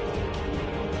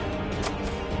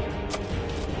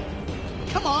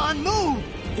 Come on, move.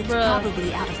 It's Bruh.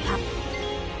 probably out of power.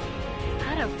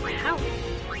 Out of power.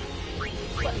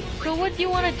 So what do you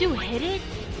want to do? Hit it?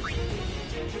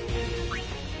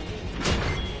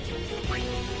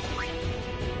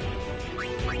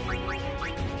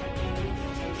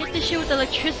 Hit this shit with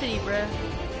electricity, bruh.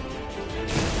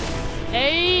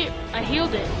 Hey, I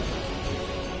healed it.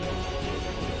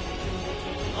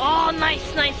 Oh,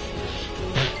 nice, nice.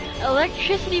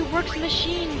 Electricity works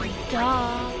machine.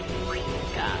 Duh.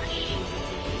 Gosh.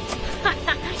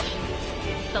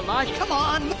 The logic. Come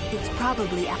on. It's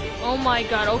probably out. Oh my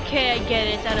god, okay, I get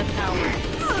it. It's out of power.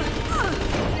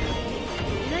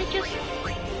 Did I just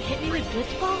hit me with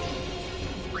blitzball?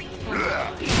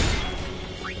 Oh.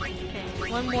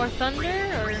 Okay, one more thunder,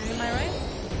 or am I right?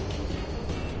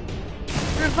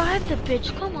 Revive the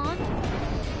bitch, come on.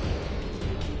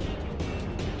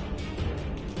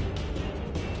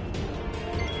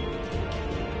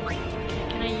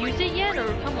 Can I use it yet,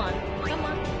 or come on? Come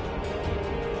on.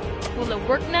 Will it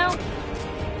work now?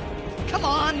 Come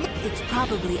on. It's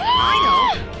probably. I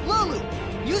know. Lulu,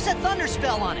 use a thunder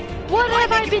spell on it. What Might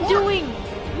have I make it been work. doing?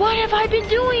 What have I been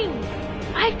doing?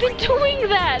 I've been doing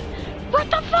that. What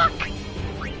the fuck?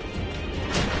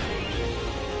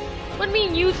 What do you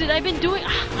mean use it? I've been doing.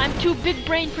 I'm too big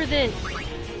brain for this.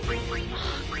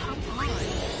 Come on.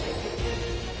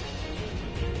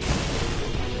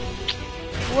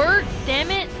 Work,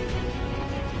 damn it.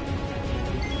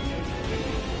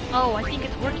 Oh, I think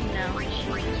it's working now.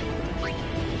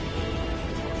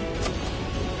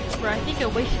 Bro, I think I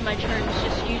wasted my turns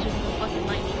just using the fucking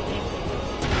lightning thing.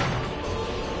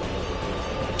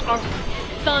 Or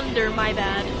thunder, my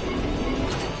bad.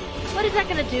 What is that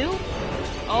gonna do?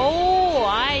 Oh,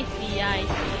 I see, I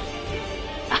see.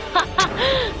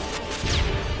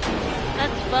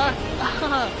 That's fucked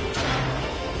up.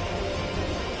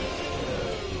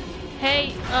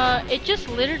 Hey, it just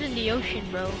littered in the ocean,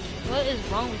 bro. What is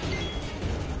wrong with you?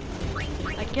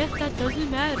 I guess that doesn't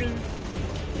matter.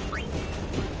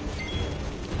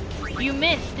 You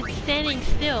missed. It's standing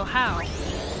still. How?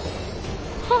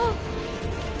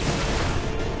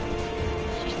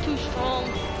 She's too strong.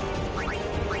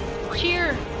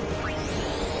 Cheer.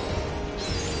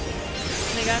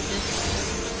 I got this.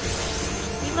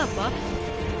 love buffs.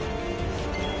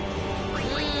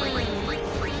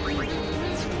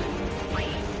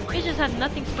 It just had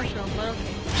nothing special, but okay.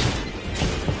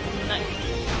 Nice.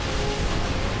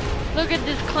 Look at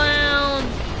this clown!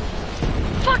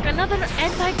 Fuck, another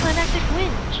anticlimactic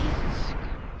win! Jesus.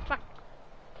 Fuck.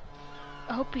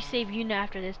 I hope we save Yuna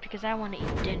after this because I want to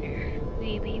eat dinner.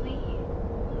 Wee.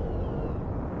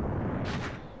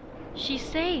 She's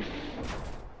safe.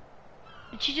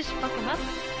 Did she just fuck him up?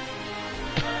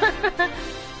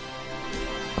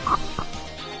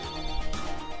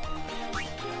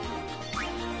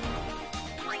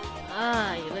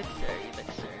 Ah, elixir.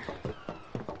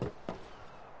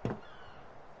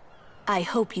 I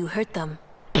hope you hurt them.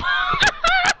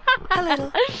 A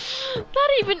little. Not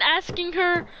even asking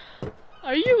her,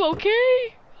 are you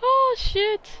okay? Oh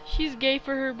shit, she's gay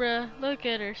for her, bruh. Look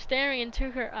at her, staring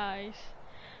into her eyes.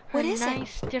 Her What is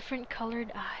nice, different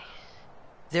colored eyes.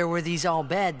 There were these Al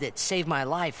Bhed that saved my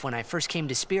life when I first came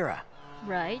to Spira.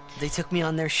 Right. They took me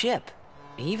on their ship.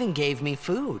 They even gave me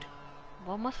food.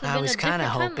 Well, must have I been was kind of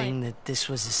hoping that this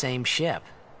was the same ship.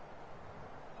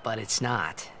 But it's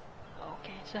not.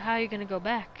 Okay, so how are you gonna go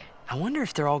back? I wonder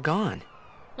if they're all gone.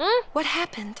 Huh? What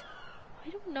happened? I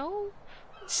don't know.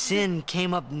 Sin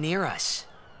came up near us.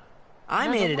 I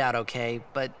made it out okay,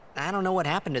 but I don't know what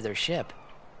happened to their ship.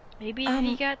 Maybe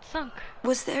he got sunk.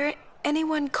 Was there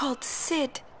anyone called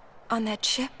Sid on that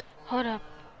ship? Hold up.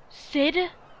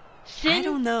 Sid? Sid? I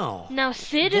don't know. Now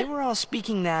Sid? They were all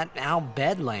speaking that Al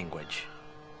Bhed language.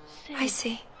 Sid. I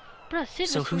see. Bruh, Sid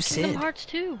So was from who's Kingdom Sid? Hearts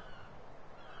too.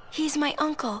 He's my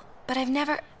uncle, but I've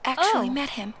never actually met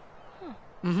him.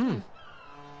 Mm-hmm.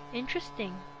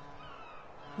 Interesting.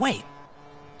 Wait,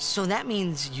 so that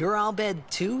means you're Al Bhed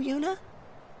too, Yuna?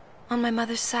 On my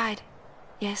mother's side,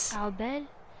 yes. Al Bhed?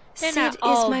 Sid is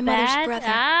my mother's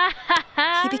brother.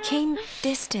 He became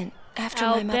distant after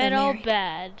my mother married. All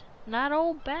bad. Not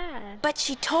all bad. But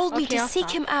she told me to I'll seek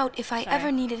stop. him out if I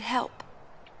ever needed help.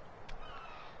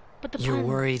 But the You're pun.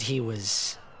 worried he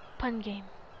was... Pun game.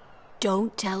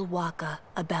 Don't tell Waka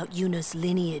about Yuna's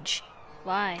lineage.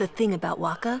 Why? The thing about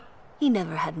Waka, he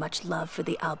never had much love for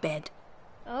the Al Bhed.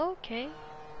 Okay.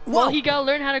 Whoa. Well, he gotta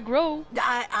learn how to grow.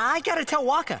 I gotta tell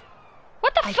Waka.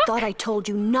 What the I fuck? thought I told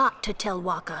you not to tell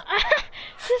Waka.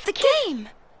 The game!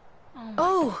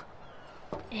 Oh!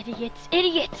 Idiots.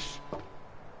 Idiots!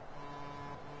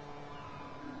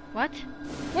 What?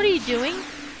 What are you doing?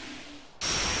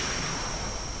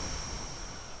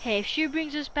 Hey, if she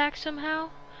brings us back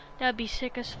somehow, that'd be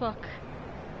sick as fuck.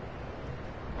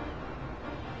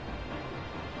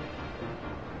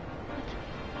 What?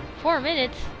 4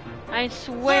 minutes? I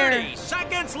swear. 30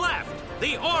 seconds left.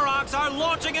 The Aurochs are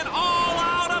launching an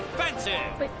all-out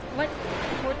offensive. Wait, what?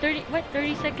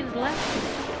 30 seconds left?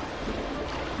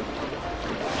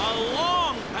 A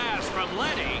long pass from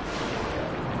Letty.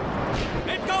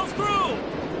 It goes through.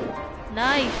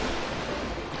 Nice.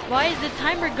 Why is the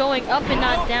timer going up and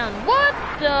not down? What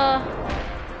the?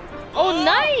 Oh,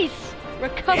 nice!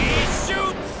 Recovery. He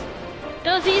shoots.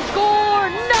 Does he score?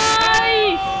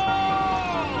 Nice!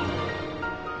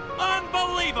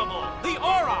 Unbelievable. The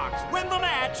Aurochs win the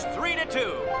match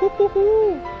 3-2.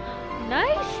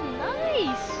 Nice,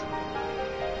 nice.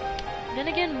 Then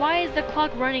again, why is the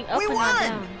clock running up and not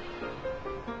down?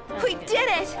 We did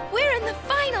it! We're in the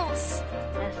finals!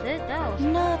 That's it, that was...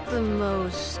 Not the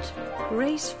most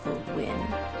graceful win.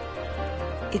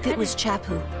 If it was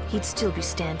Chapu, he'd still be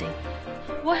standing.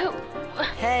 What?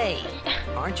 Hey,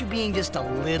 aren't you being just a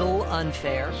little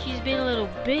unfair? She's being a little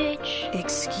bitch.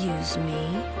 Excuse me?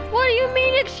 What do you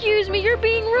mean, excuse me? You're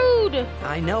being rude.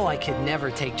 I know I could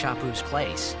never take Chapu's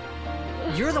place.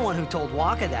 You're the one who told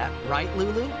Waka that, right,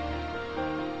 Lulu?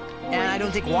 And I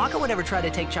don't think Waka would ever try to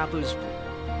take Chapu's...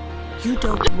 You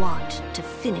don't want to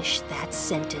finish that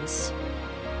sentence.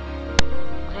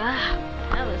 Ah,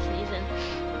 that was sneezing.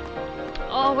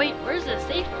 Oh, wait, where's the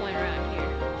safe point around here?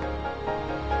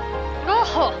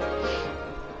 Oh!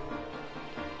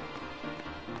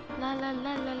 La la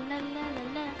la la la la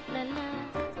la la la.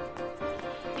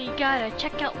 We gotta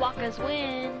check out Waka's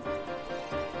win.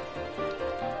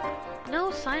 No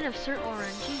sign of Sir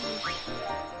Orange, Jesus.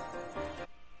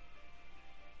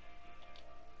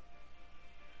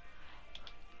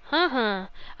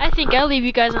 I think I'll leave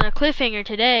you guys on a cliffhanger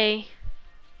today.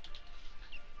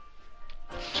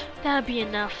 That'll be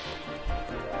enough.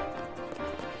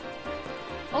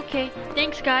 Okay,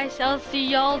 thanks guys. I'll see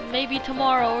y'all maybe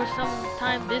tomorrow or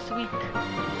sometime this week.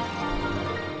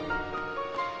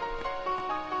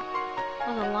 That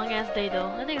was a long ass day though.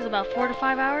 I think it's about 4 to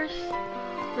 5 hours.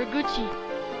 We're Gucci.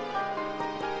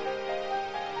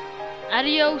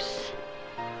 Adios.